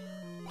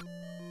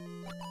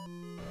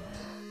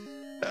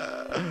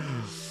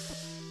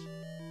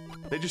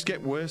 They just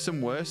get worse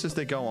and worse as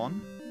they go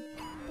on.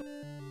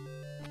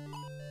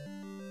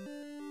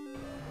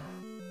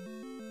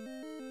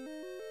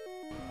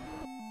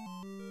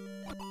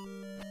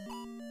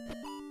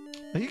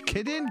 Are you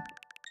kidding?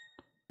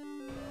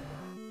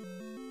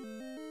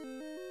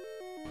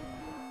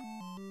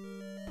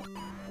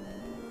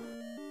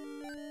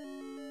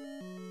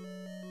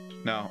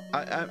 No,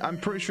 I'm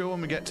pretty sure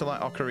when we get to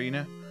like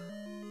Ocarina.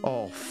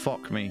 Oh,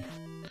 fuck me.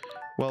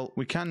 Well,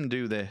 we can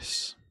do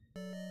this.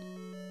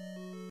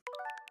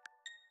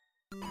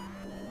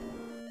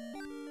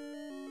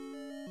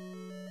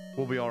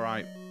 We'll be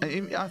alright.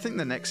 I think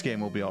the next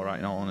game will be alright,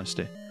 in all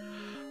honesty.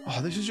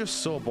 Oh, this is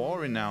just so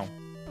boring now.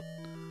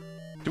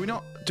 Do we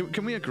not...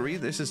 can we agree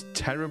this is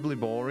terribly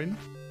boring?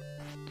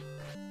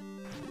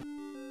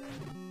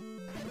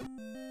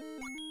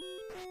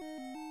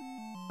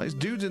 There's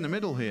dudes in the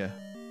middle here.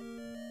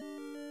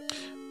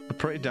 A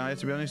pretty dire,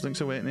 to be honest.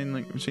 Link's Awakening,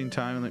 Link Between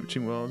Time and Link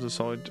Between Worlds are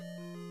solid.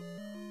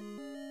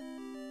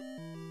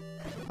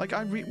 Like,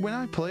 when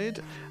I played,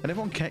 and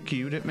everyone kept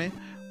queued at me,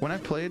 when I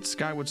played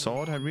Skyward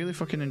Sword, I really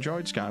fucking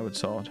enjoyed Skyward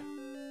Sword.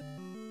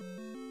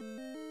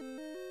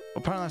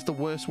 Apparently that's the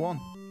worst one.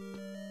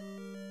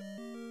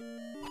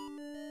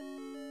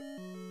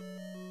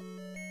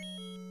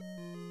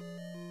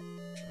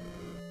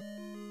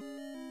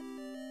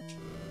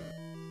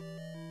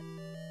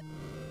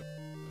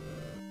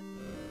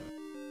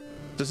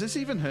 Does this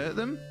even hurt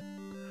them?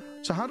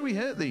 So how do we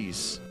hurt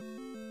these?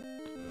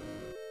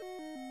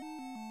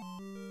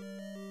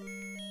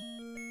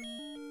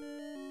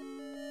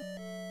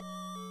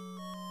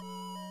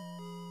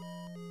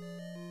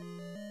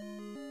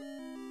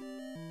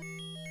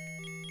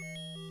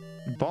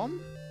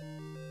 Bomb?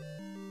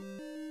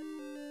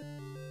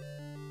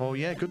 Oh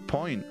yeah, good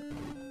point.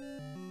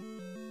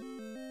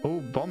 Oh,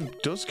 bomb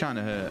does kind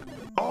of hurt.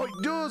 Oh,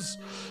 it does!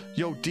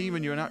 Yo,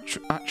 Demon, you're an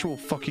actual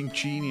fucking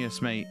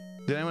genius, mate.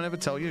 Did anyone ever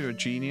tell you you're a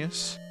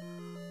genius?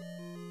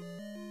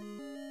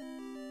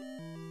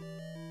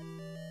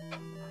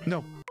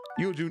 No,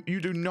 you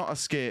do not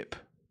escape.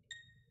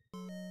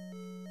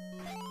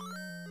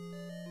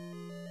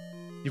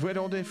 You've waited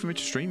all day for me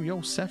to stream.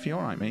 Yo, Seth, you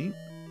alright, mate?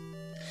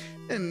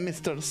 And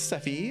Mr.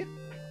 Seffy.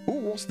 Oh,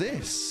 what's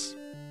this?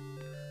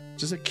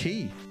 Just a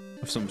key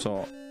of some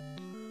sort.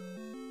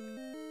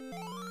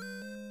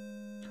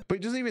 But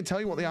it doesn't even tell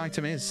you what the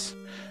item is.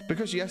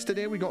 Because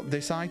yesterday we got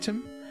this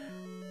item.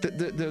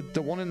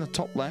 The one in the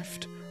top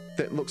left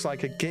that looks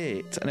like a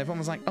gate. And everyone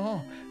was like,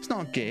 oh, it's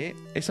not a gate.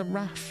 It's a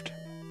raft.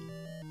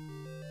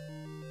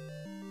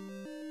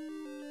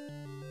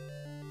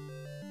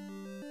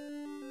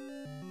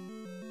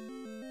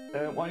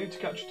 Why need to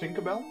catch a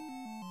Tinkerbell?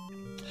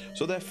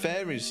 So they're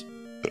fairies,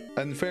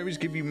 and fairies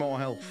give you more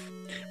health.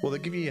 Well, they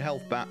give you your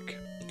health back.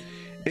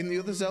 In the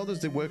other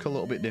Zeldas, they work a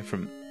little bit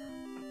different.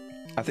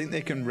 I think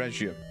they can res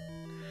you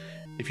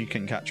if you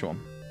can catch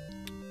one.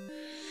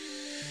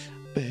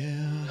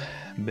 And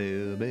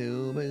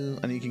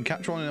you can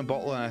catch one in a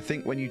bottle, and I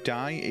think when you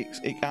die,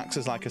 it acts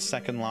as like a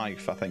second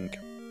life, I think.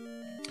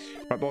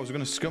 Right, boys, we're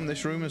going to scum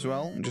this room as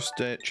well and just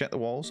check the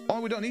walls.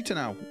 Oh, we don't need to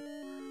now.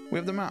 We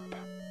have the map.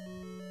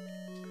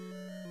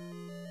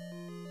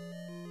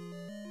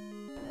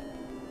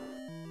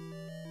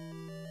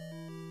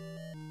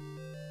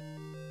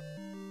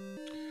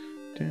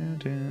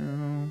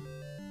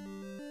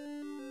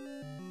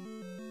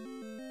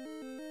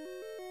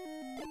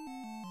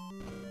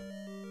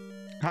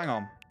 Hang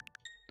on.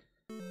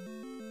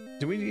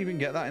 Did we even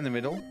get that in the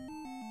middle?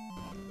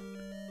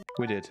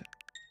 We did.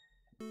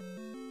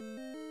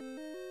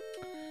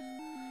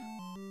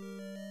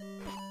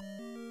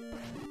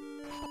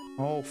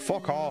 Oh,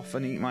 fuck off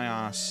and eat my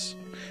ass.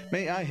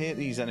 Mate, I hate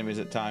these enemies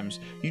at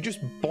times. You just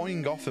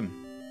boing off them.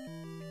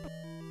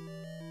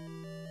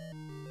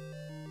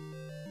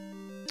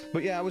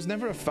 But yeah, I was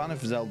never a fan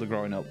of Zelda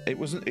growing up. It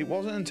wasn't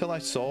until I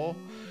saw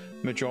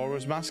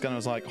Majora's Mask, and I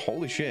was like,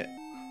 holy shit,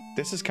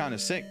 this is kind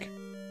of sick.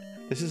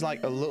 This is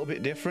like a little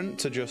bit different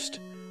to just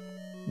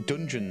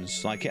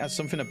dungeons. Like, it has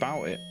something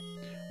about it.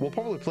 We'll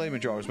probably play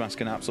Majora's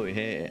Mask and absolutely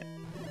hate it.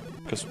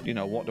 Because, you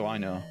know, what do I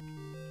know?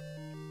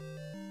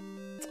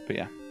 But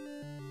yeah.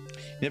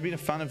 You never been a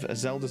fan of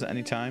Zeldas at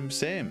any time?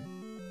 Same.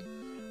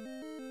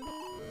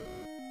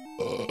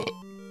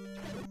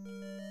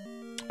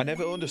 I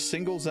never owned a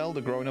single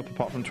Zelda growing up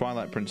apart from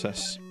Twilight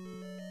Princess.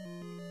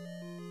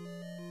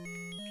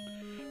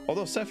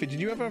 Although, Sephi, did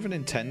you ever have a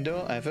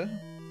Nintendo, ever?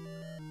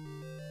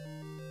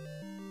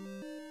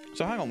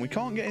 So hang on, we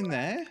can't get in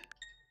there?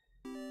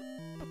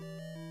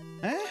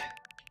 Eh?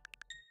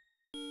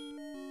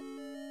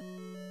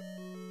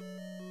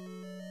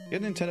 You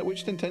had Nintendo?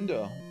 Which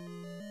Nintendo?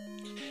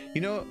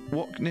 You know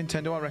what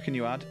Nintendo I reckon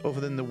you had, other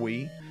than the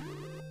Wii,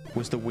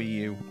 was the Wii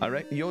U. I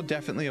reckon you're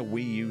definitely a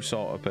Wii U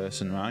sort of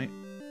person, right?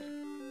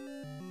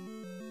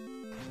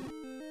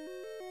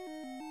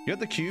 You had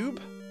the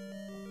Cube?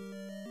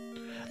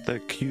 The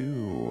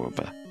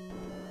Cube.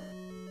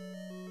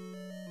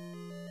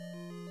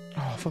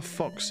 Oh, for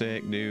fuck's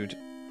sake, dude.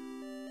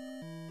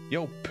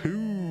 Yo,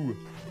 poo.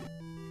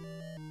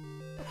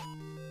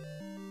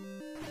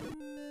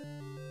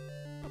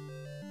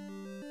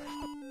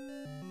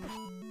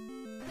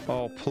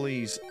 Oh,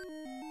 please.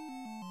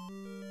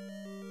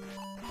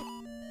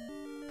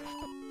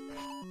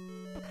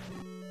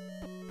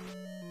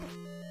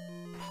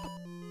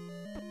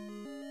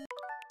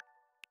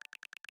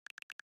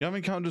 Your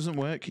having count doesn't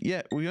work?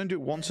 Yeah, we only do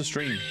it once a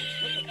stream.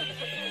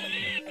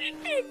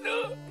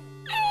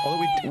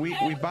 Although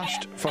we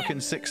bashed fucking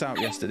 6 out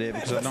yesterday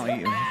because I've not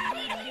eaten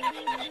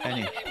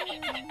any.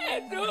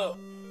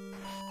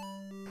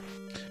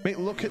 Mate,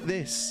 look at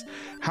this.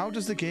 How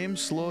does the game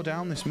slow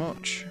down this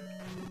much?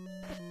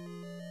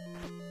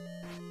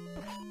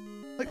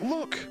 Like,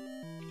 look!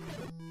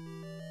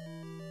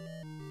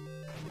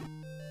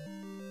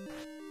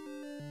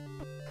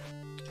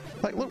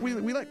 Like, look,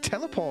 we like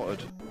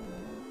teleported.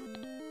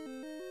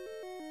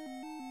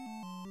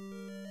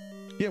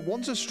 Yeah,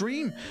 once a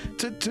stream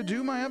to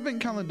do my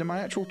advent calendar, my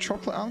actual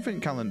chocolate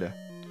advent calendar.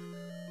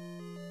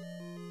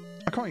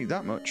 I can't eat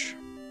that much.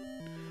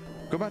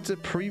 Go back to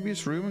the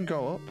previous room and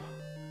go up.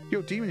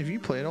 Yo, Demon, have you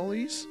played all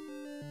these?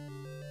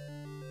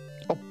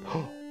 Oh,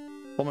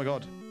 oh my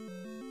god.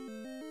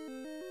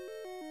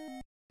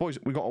 Boys,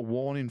 we got a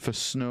warning for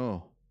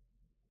snow.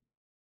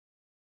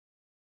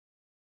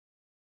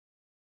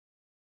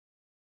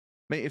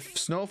 Mate, if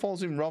snow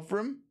falls in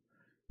Rotherham,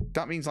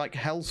 that means like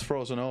hell's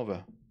frozen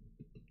over.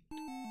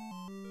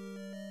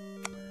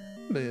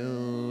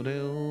 Do,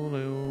 do,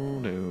 do,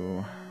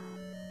 do.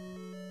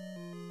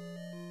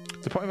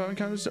 The point of having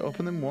counters is to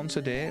open them once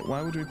a day.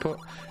 Why would we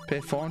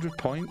pay 400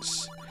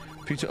 points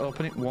for you to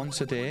open it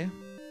once a day?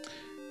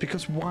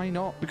 Because why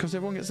not? Because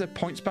everyone gets their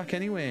points back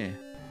anyway.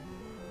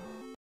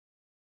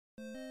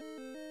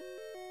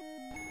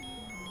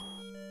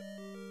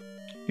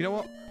 You know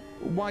what?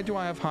 Why do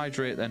I have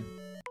hydrate then?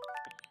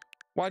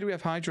 Why do we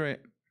have hydrate?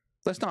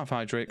 Let's not have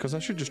hydrate because I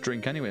should just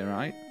drink anyway,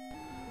 right?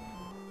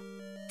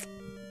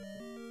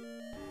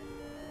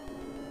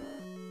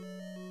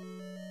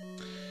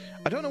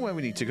 I don't know where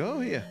we need to go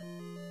here.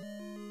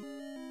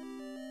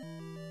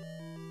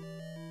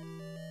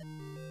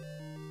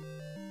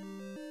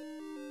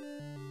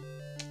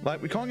 Like,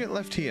 we can't get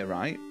left here,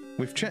 right?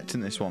 We've checked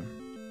in this one.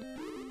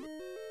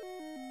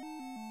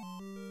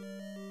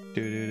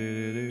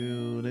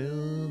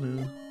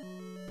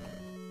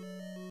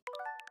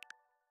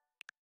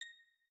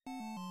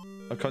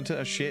 Our content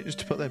are shit just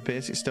to put their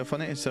basic stuff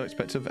on it and so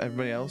expect of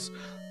everybody else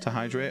to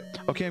hydrate.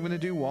 Okay, I'm going to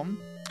do one.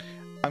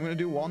 I'm going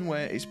to do one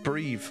where it's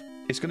breathe.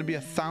 It's going to be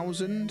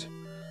 1,000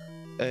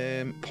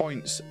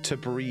 points to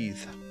breathe.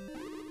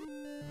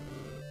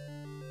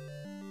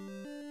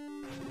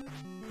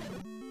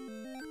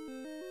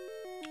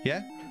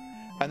 Yeah?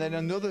 And then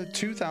another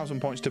 2,000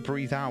 points to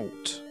breathe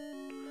out.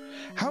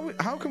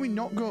 How can we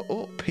not go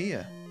up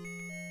here?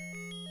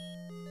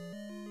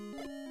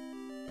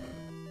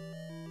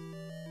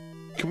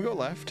 Can we go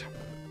left?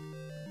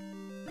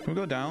 Can we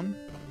go down?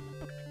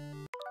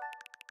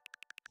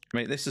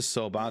 Mate, this is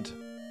so bad.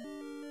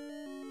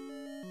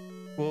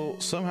 We'll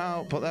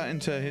somehow put that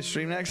into his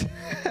stream next.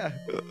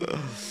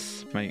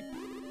 Mate.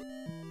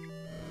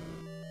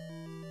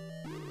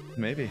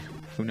 Maybe.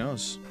 Who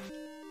knows?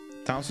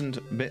 1,000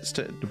 bits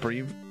to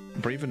breathe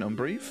and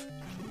unbreathe?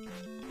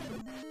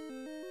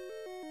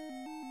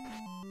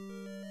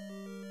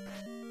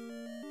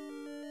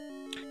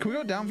 Can we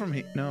go down from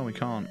here? No, we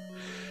can't.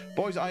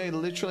 Boys, I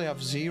literally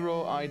have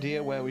zero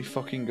idea where we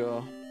fucking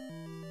go.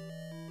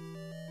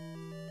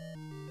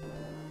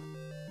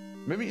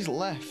 Maybe it's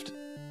left.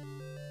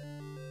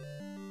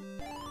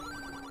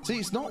 See,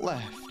 it's not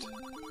left.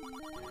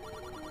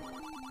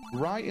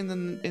 Right in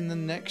the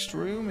next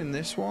room, in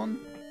this one.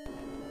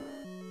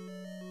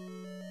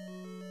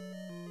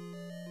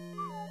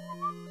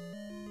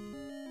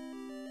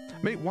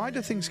 Mate, why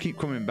do things keep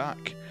coming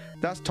back?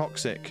 That's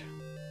toxic.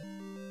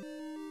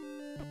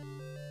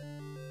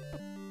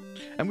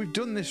 And we've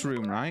done this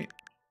room, right?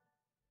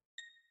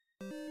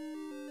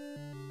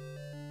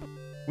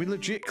 We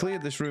legit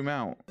cleared this room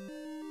out.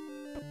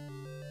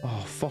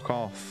 Oh, fuck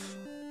off.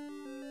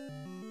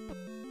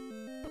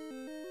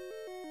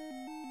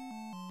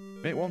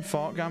 Make one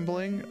fart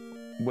gambling.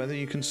 Whether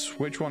you can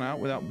switch one out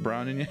without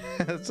browning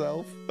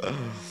yourself.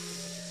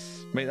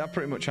 Mate, that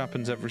pretty much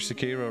happens every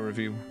Sekiro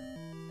review.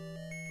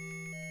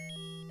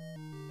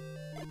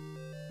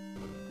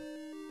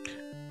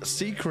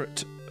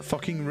 Secret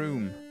fucking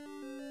room.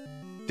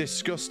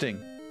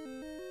 Disgusting.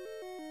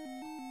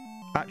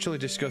 Actually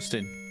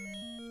disgusting.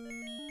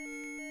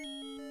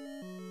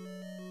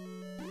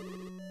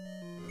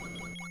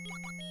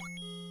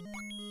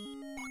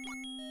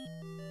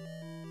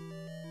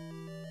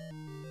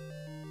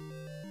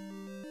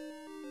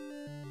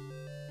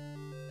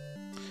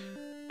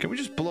 Can we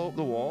just blow up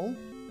the wall?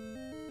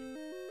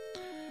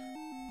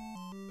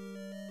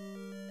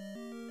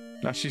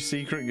 That's your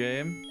secret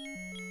game.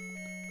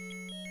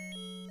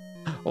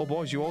 Oh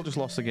boys, you all just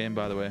lost the game,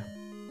 by the way.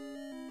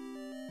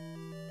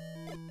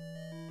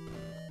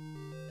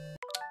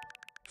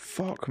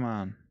 Fuck,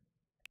 man.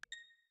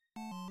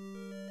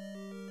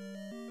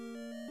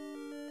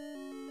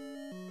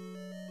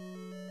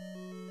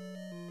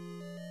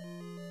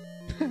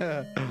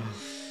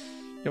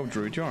 Yo,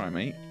 Druid, you alright,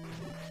 mate?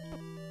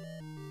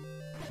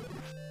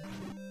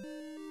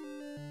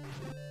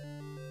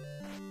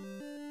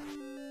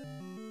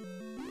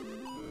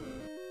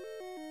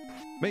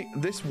 Mate,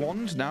 this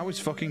wand now is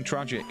fucking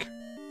tragic.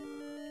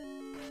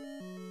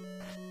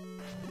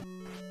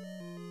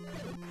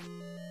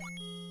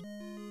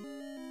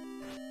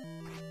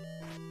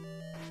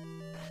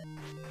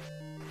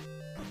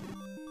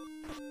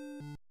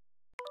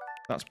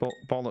 That's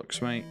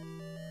bollocks, mate.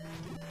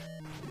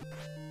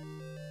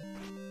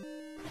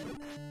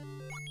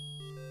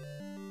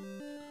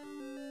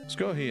 Let's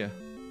go here.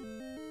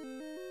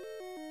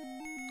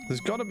 There's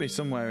got to be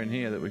somewhere in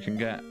here that we can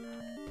get.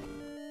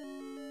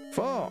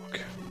 Fuck!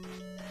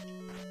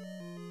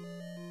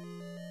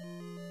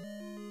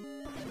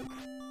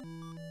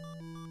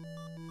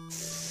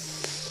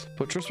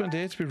 But trust my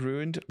day to be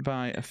ruined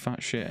by a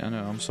fat shit. I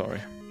know, I'm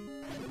sorry.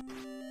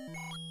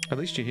 At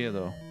least you're here,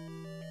 though.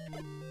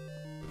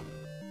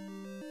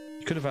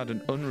 You could have had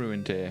an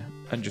unruined day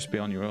and just be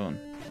on your own.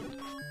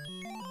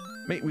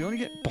 Mate, we only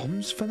get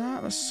bombs for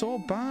that? That's so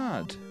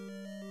bad.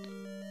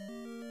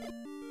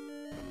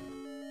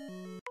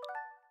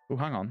 Oh,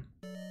 hang on.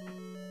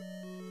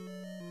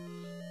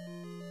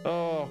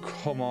 Oh,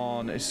 come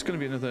on. It's going to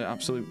be another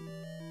absolute...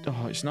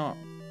 Oh, it's not.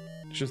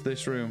 It's just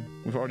this room.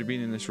 We've already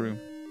been in this room.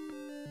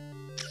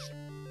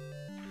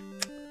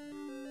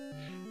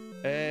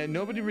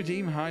 Nobody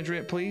redeem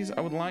hydrate, please.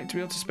 I would like to be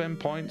able to spend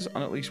points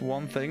on at least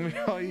one thing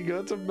before you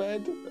go to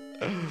bed.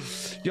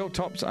 Yo,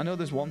 Tops, I know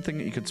there's one thing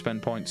that you could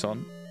spend points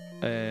on.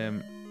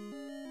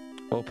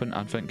 Open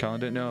advent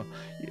calendar. No.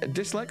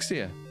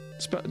 Dyslexia.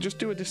 Just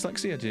do a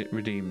dyslexia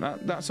redeem.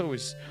 That's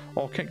always...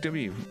 Or kick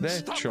W. They're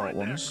stop short right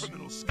ones.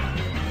 Breaks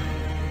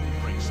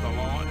the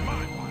law on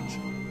my watch.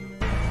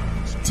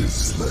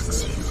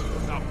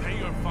 Dyslexia. Now pay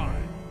your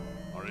fine,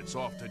 or it's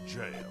off to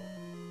jail.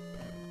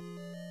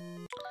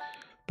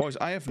 Boys,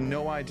 I have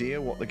no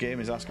idea what the game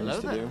is asking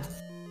us to do.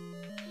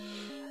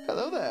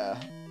 Hello there.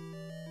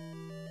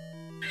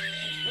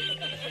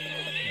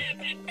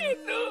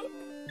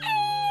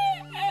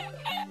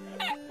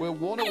 We're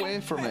one away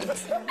from it.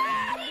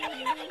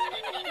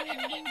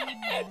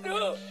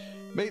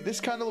 Mate,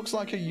 this kind of looks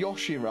like a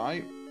Yoshi,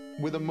 right?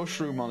 With a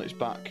mushroom on its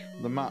back.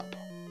 The map.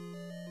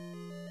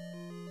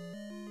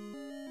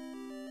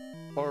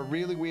 Or a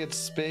really weird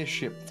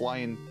spaceship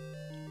flying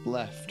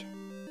left.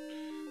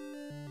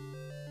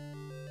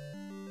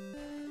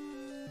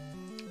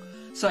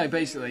 So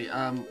basically,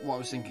 what I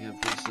was thinking of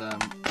was...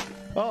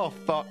 Oh,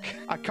 fuck.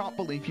 I can't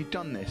believe you've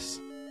done this.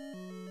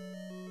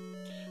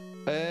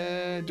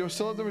 Do I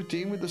still have the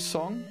redeem with the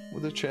song?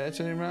 With the chair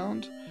turning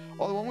around?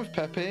 Or the one with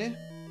Pepe?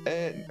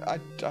 I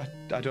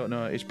don't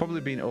know. It's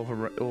probably been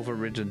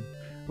overridden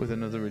with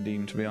another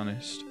redeem, to be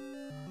honest.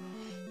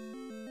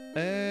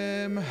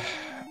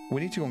 We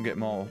need to go and get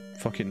more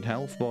fucking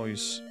health,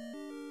 boys.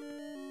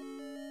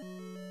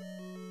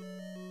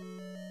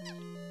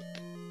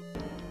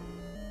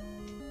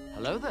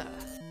 Hello there.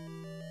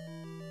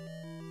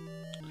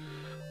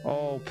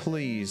 Oh,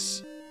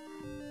 please.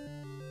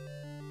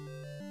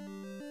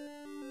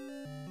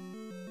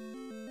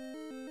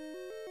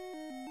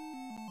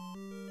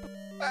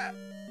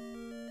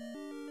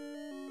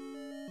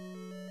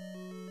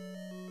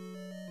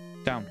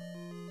 Down.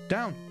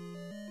 Down.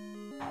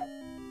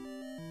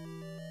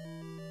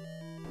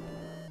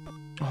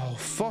 Oh,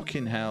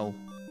 fucking hell.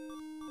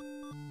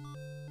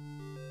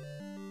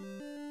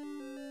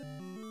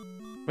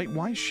 Wait,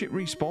 why is shit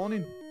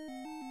respawning?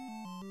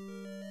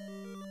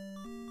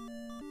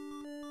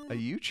 Are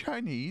you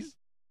Chinese?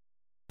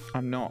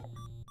 I'm not.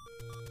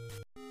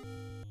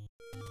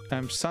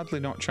 I'm sadly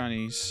not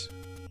Chinese.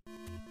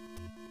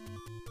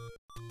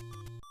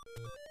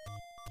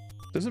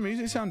 Does the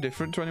music sound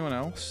different to anyone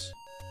else?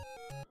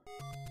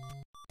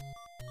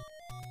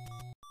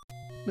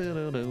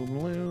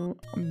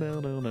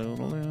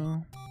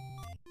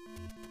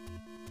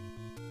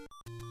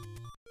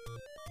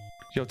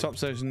 Yo,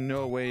 Tops, there's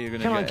no way you're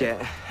gonna Can I get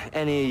get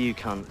any of you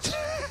cunts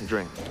a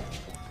drink?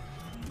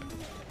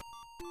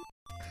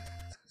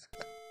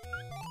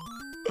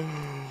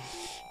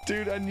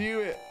 Dude, I knew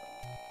it.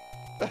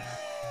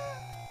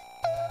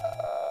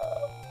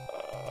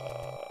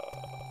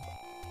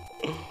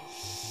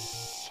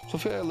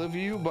 Sophie, I love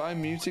you, but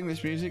I'm muting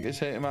this music. It's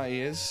hurting my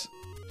ears.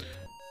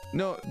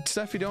 No,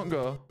 Steffi, don't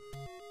go.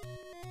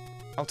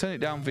 I'll turn it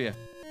down for you.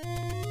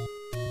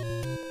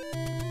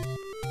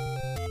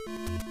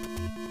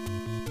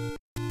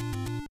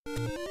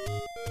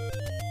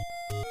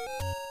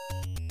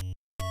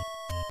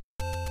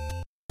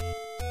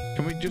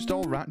 Can we just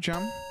all rat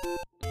jam?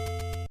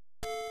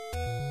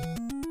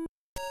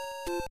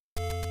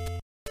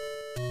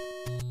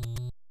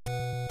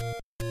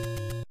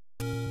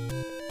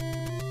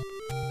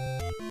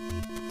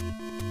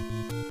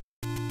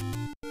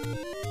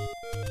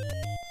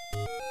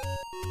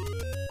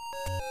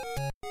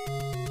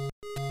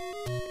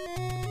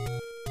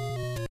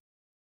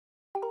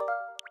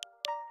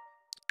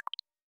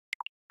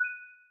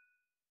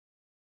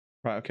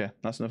 Right, okay.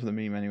 That's enough of the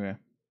meme anyway.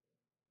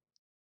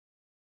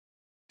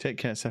 Take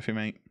care, Seffy,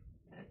 mate.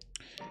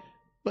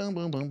 Boom,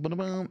 boom, boom, boom,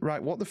 boom.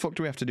 Right, what the fuck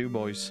do we have to do,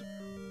 boys?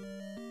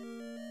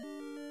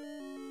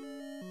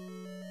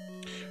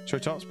 Sorry,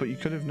 Tops, but you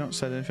could have not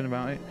said anything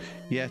about it.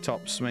 Yeah,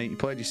 Tops, mate, you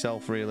played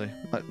yourself, really.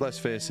 Let's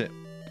face it.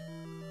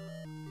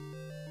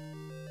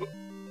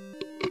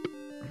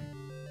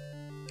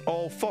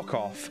 Oh, fuck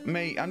off.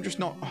 Mate, I'm just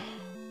not...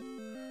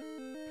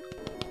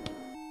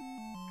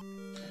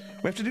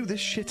 We have to do this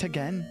shit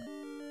again.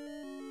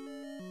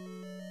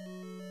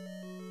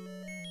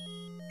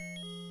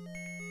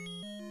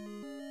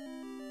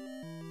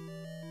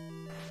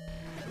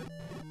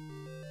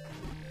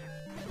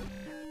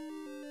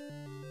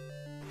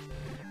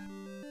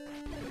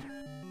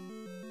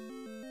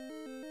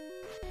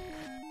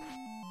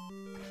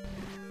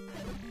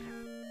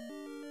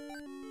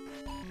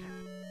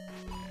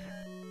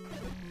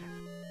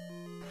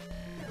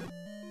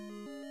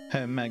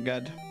 Oh my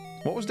god.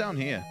 What was down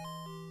here?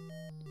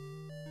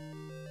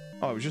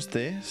 Oh, it was just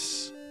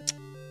this.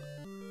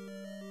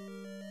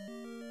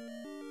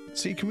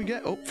 See, can we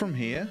get up from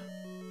here?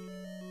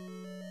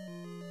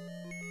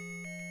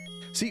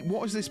 See,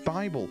 what is this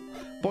Bible?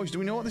 Boys, do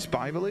we know what this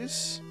Bible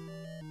is?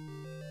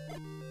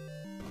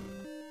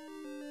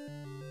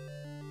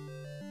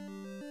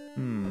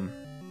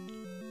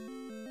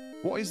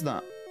 What is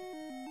that?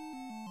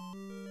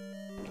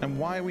 And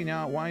why are we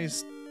now... Why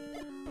is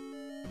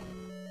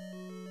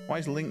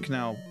Link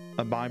now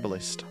a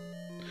Bibleist?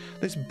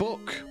 This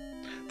book.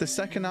 The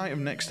second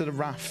item next to the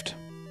raft.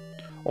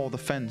 Or the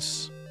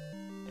fence.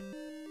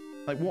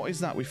 Like, what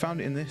is that? We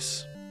found it in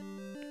this.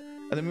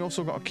 And then we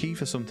also got a key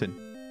for something.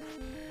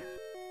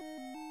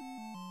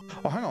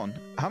 Oh, hang on.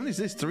 How many is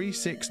this? 3,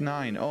 6,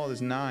 9. Oh,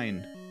 there's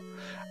 9.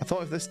 I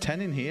thought if there's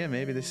 10 in here,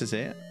 maybe this is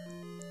it.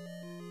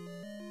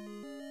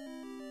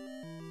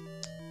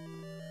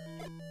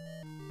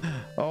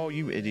 Oh,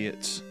 you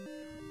idiots.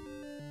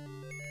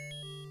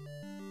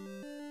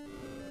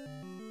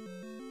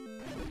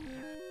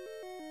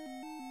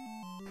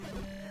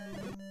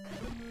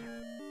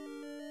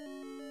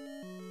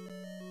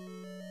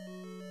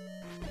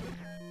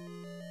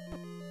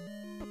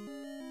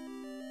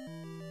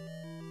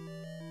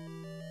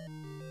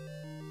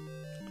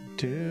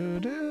 Do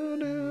do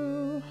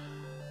do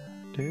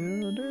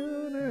do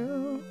do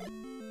do.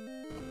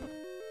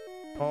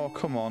 Oh,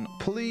 come on,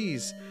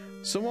 please,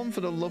 someone, for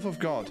the love of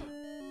God,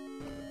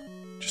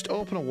 just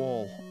open a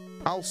wall.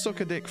 I'll suck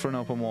a dick for an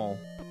open wall.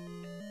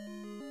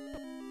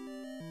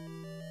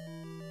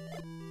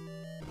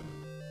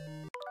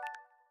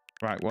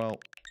 Right, well,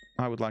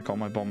 I would like all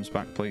my bombs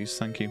back, please.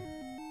 Thank you.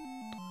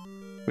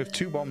 We have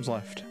 2 bombs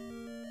left.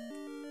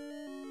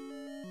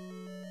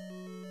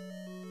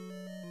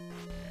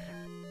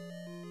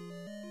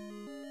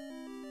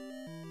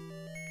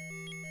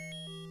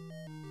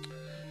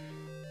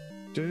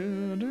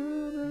 Do,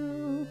 do,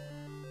 do.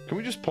 Can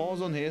we just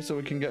pause on here so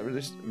we can get rid of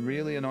this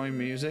really annoying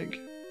music?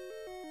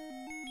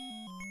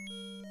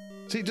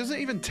 See, it doesn't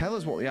even tell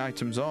us what the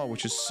items are,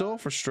 which is so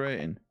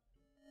frustrating.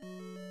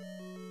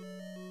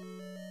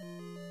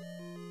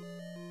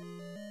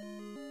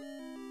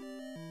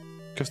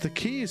 Because the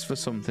key is for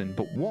something,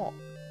 but what?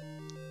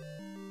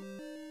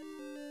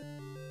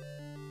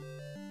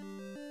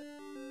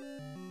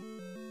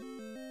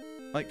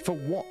 Like, for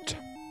what?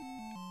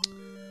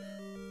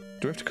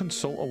 Do we have to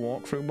consult a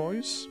walkthrough,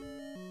 boys?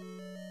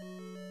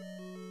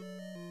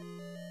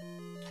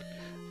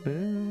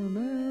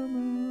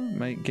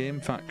 Mate, game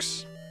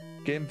facts.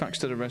 Game facts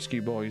to the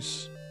rescue,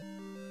 boys.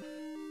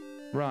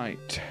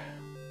 Right.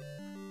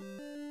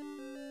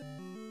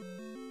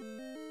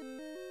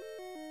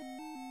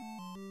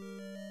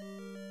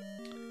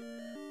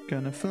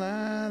 Gonna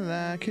fly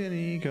like an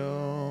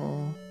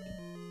eagle.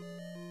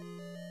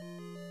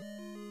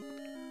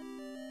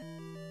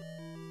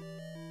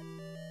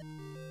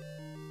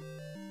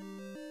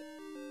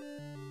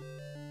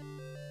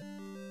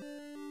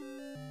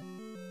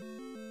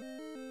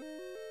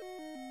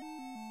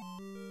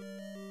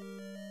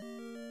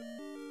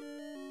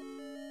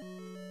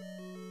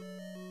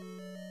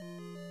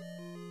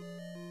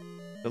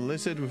 The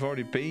lizard we've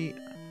already beat.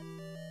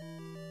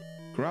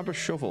 Grab a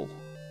shovel.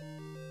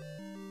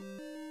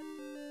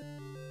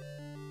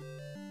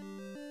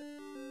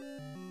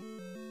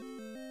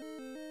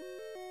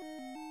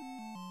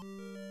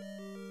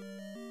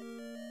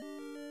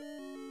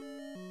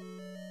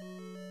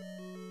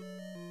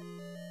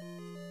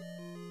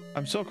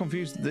 I'm so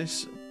confused.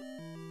 This...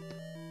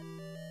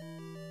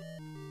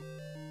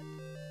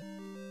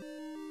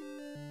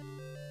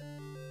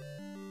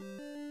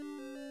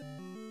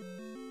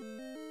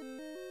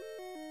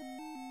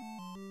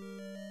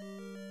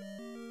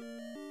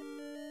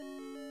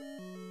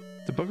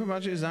 The Book of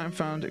Magic design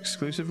found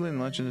exclusively in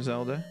Legend of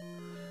Zelda.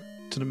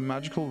 To the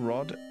magical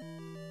rod.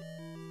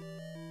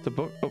 The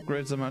book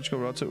upgrades the magical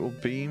rod so it will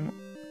beam.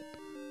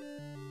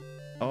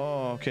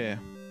 Oh, okay.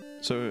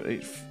 So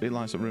it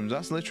lights up rooms.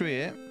 That's literally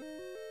it.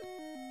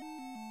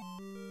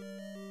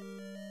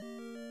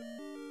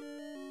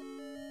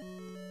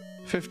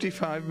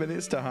 "55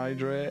 minutes to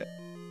hydrate."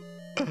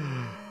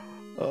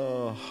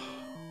 Oh.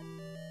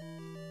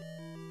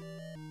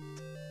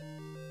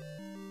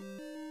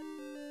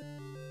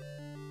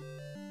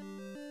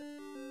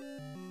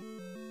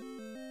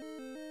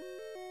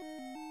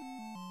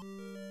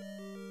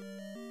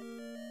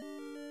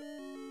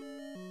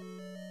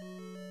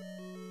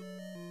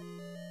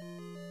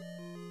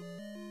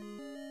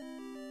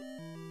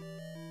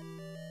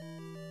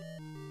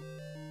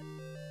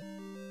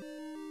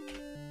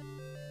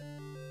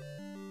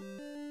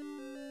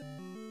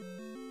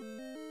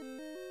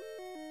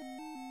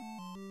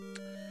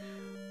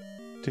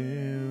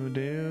 Do,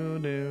 do,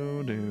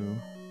 do,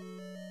 do.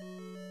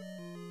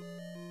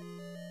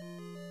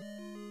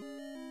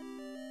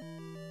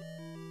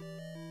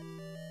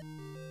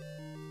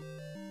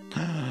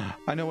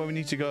 I know where we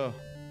need to go.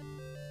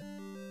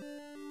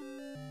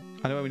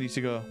 I know where we need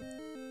to go.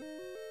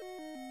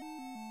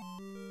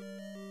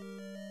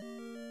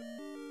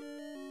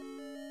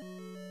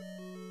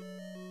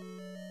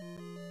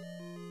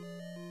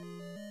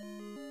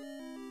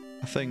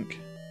 I think.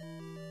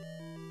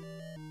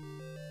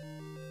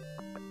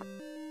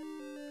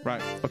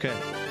 Right, okay.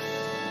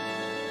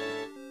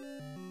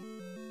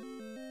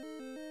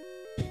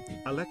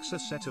 Alexa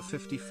set a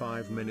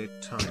 55-minute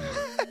timer.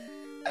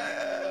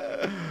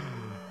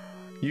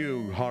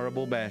 You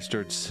horrible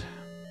bastards.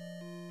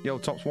 Yo,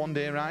 Tops, one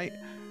day, right?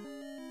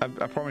 I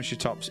promise you,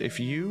 Tops, if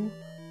you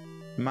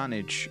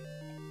manage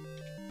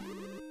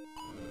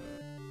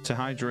to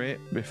hydrate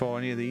before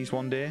any of these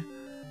one day,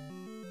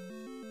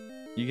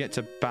 you get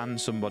to ban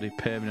somebody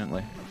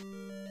permanently.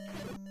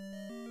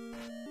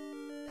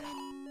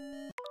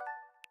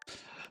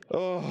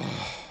 Oh.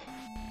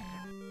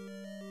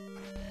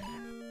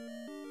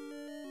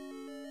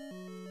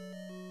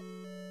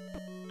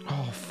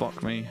 Oh,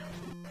 fuck me.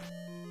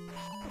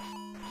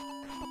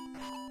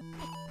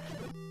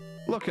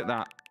 Look at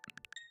that.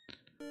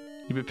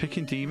 You been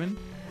picking demon?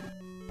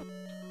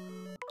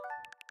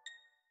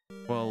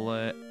 Well,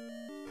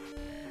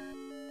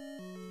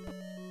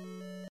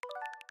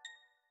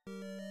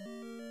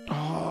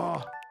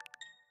 oh.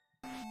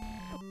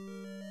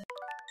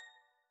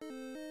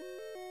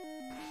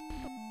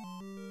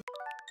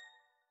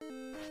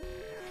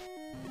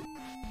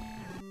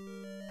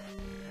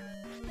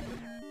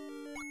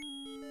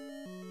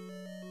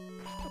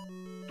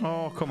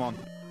 Oh, come on.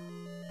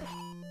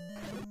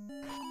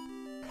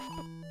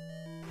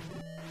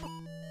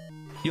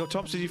 Yo,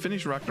 Tops, did you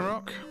finish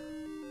Ragnarok?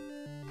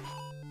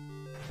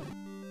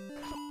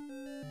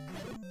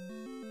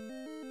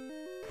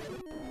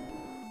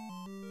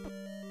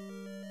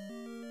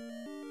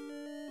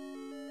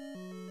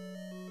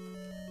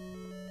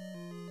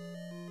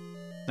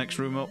 Next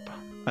room up,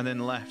 and then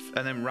left,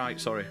 and then right,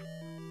 sorry.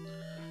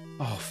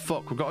 Oh,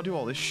 fuck, we've got to do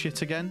all this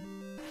shit again.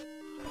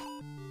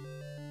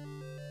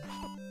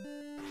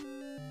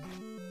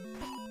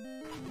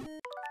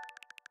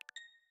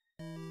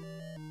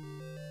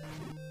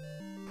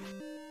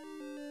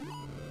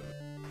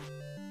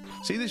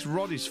 See, this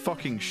rod is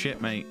fucking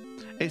shit, mate.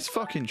 It's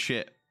fucking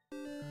shit.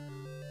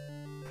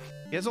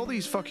 He has all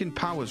these fucking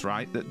powers,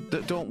 right,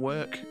 that don't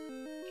work.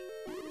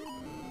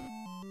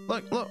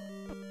 Look, look.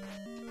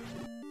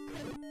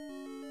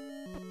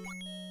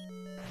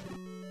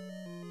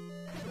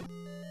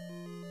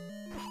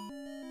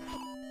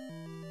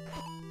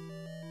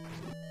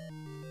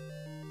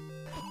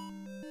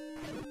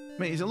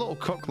 Mate, he's a little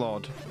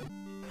cocklord.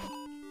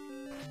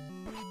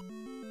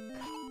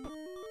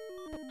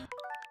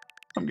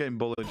 I'm getting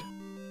bullied.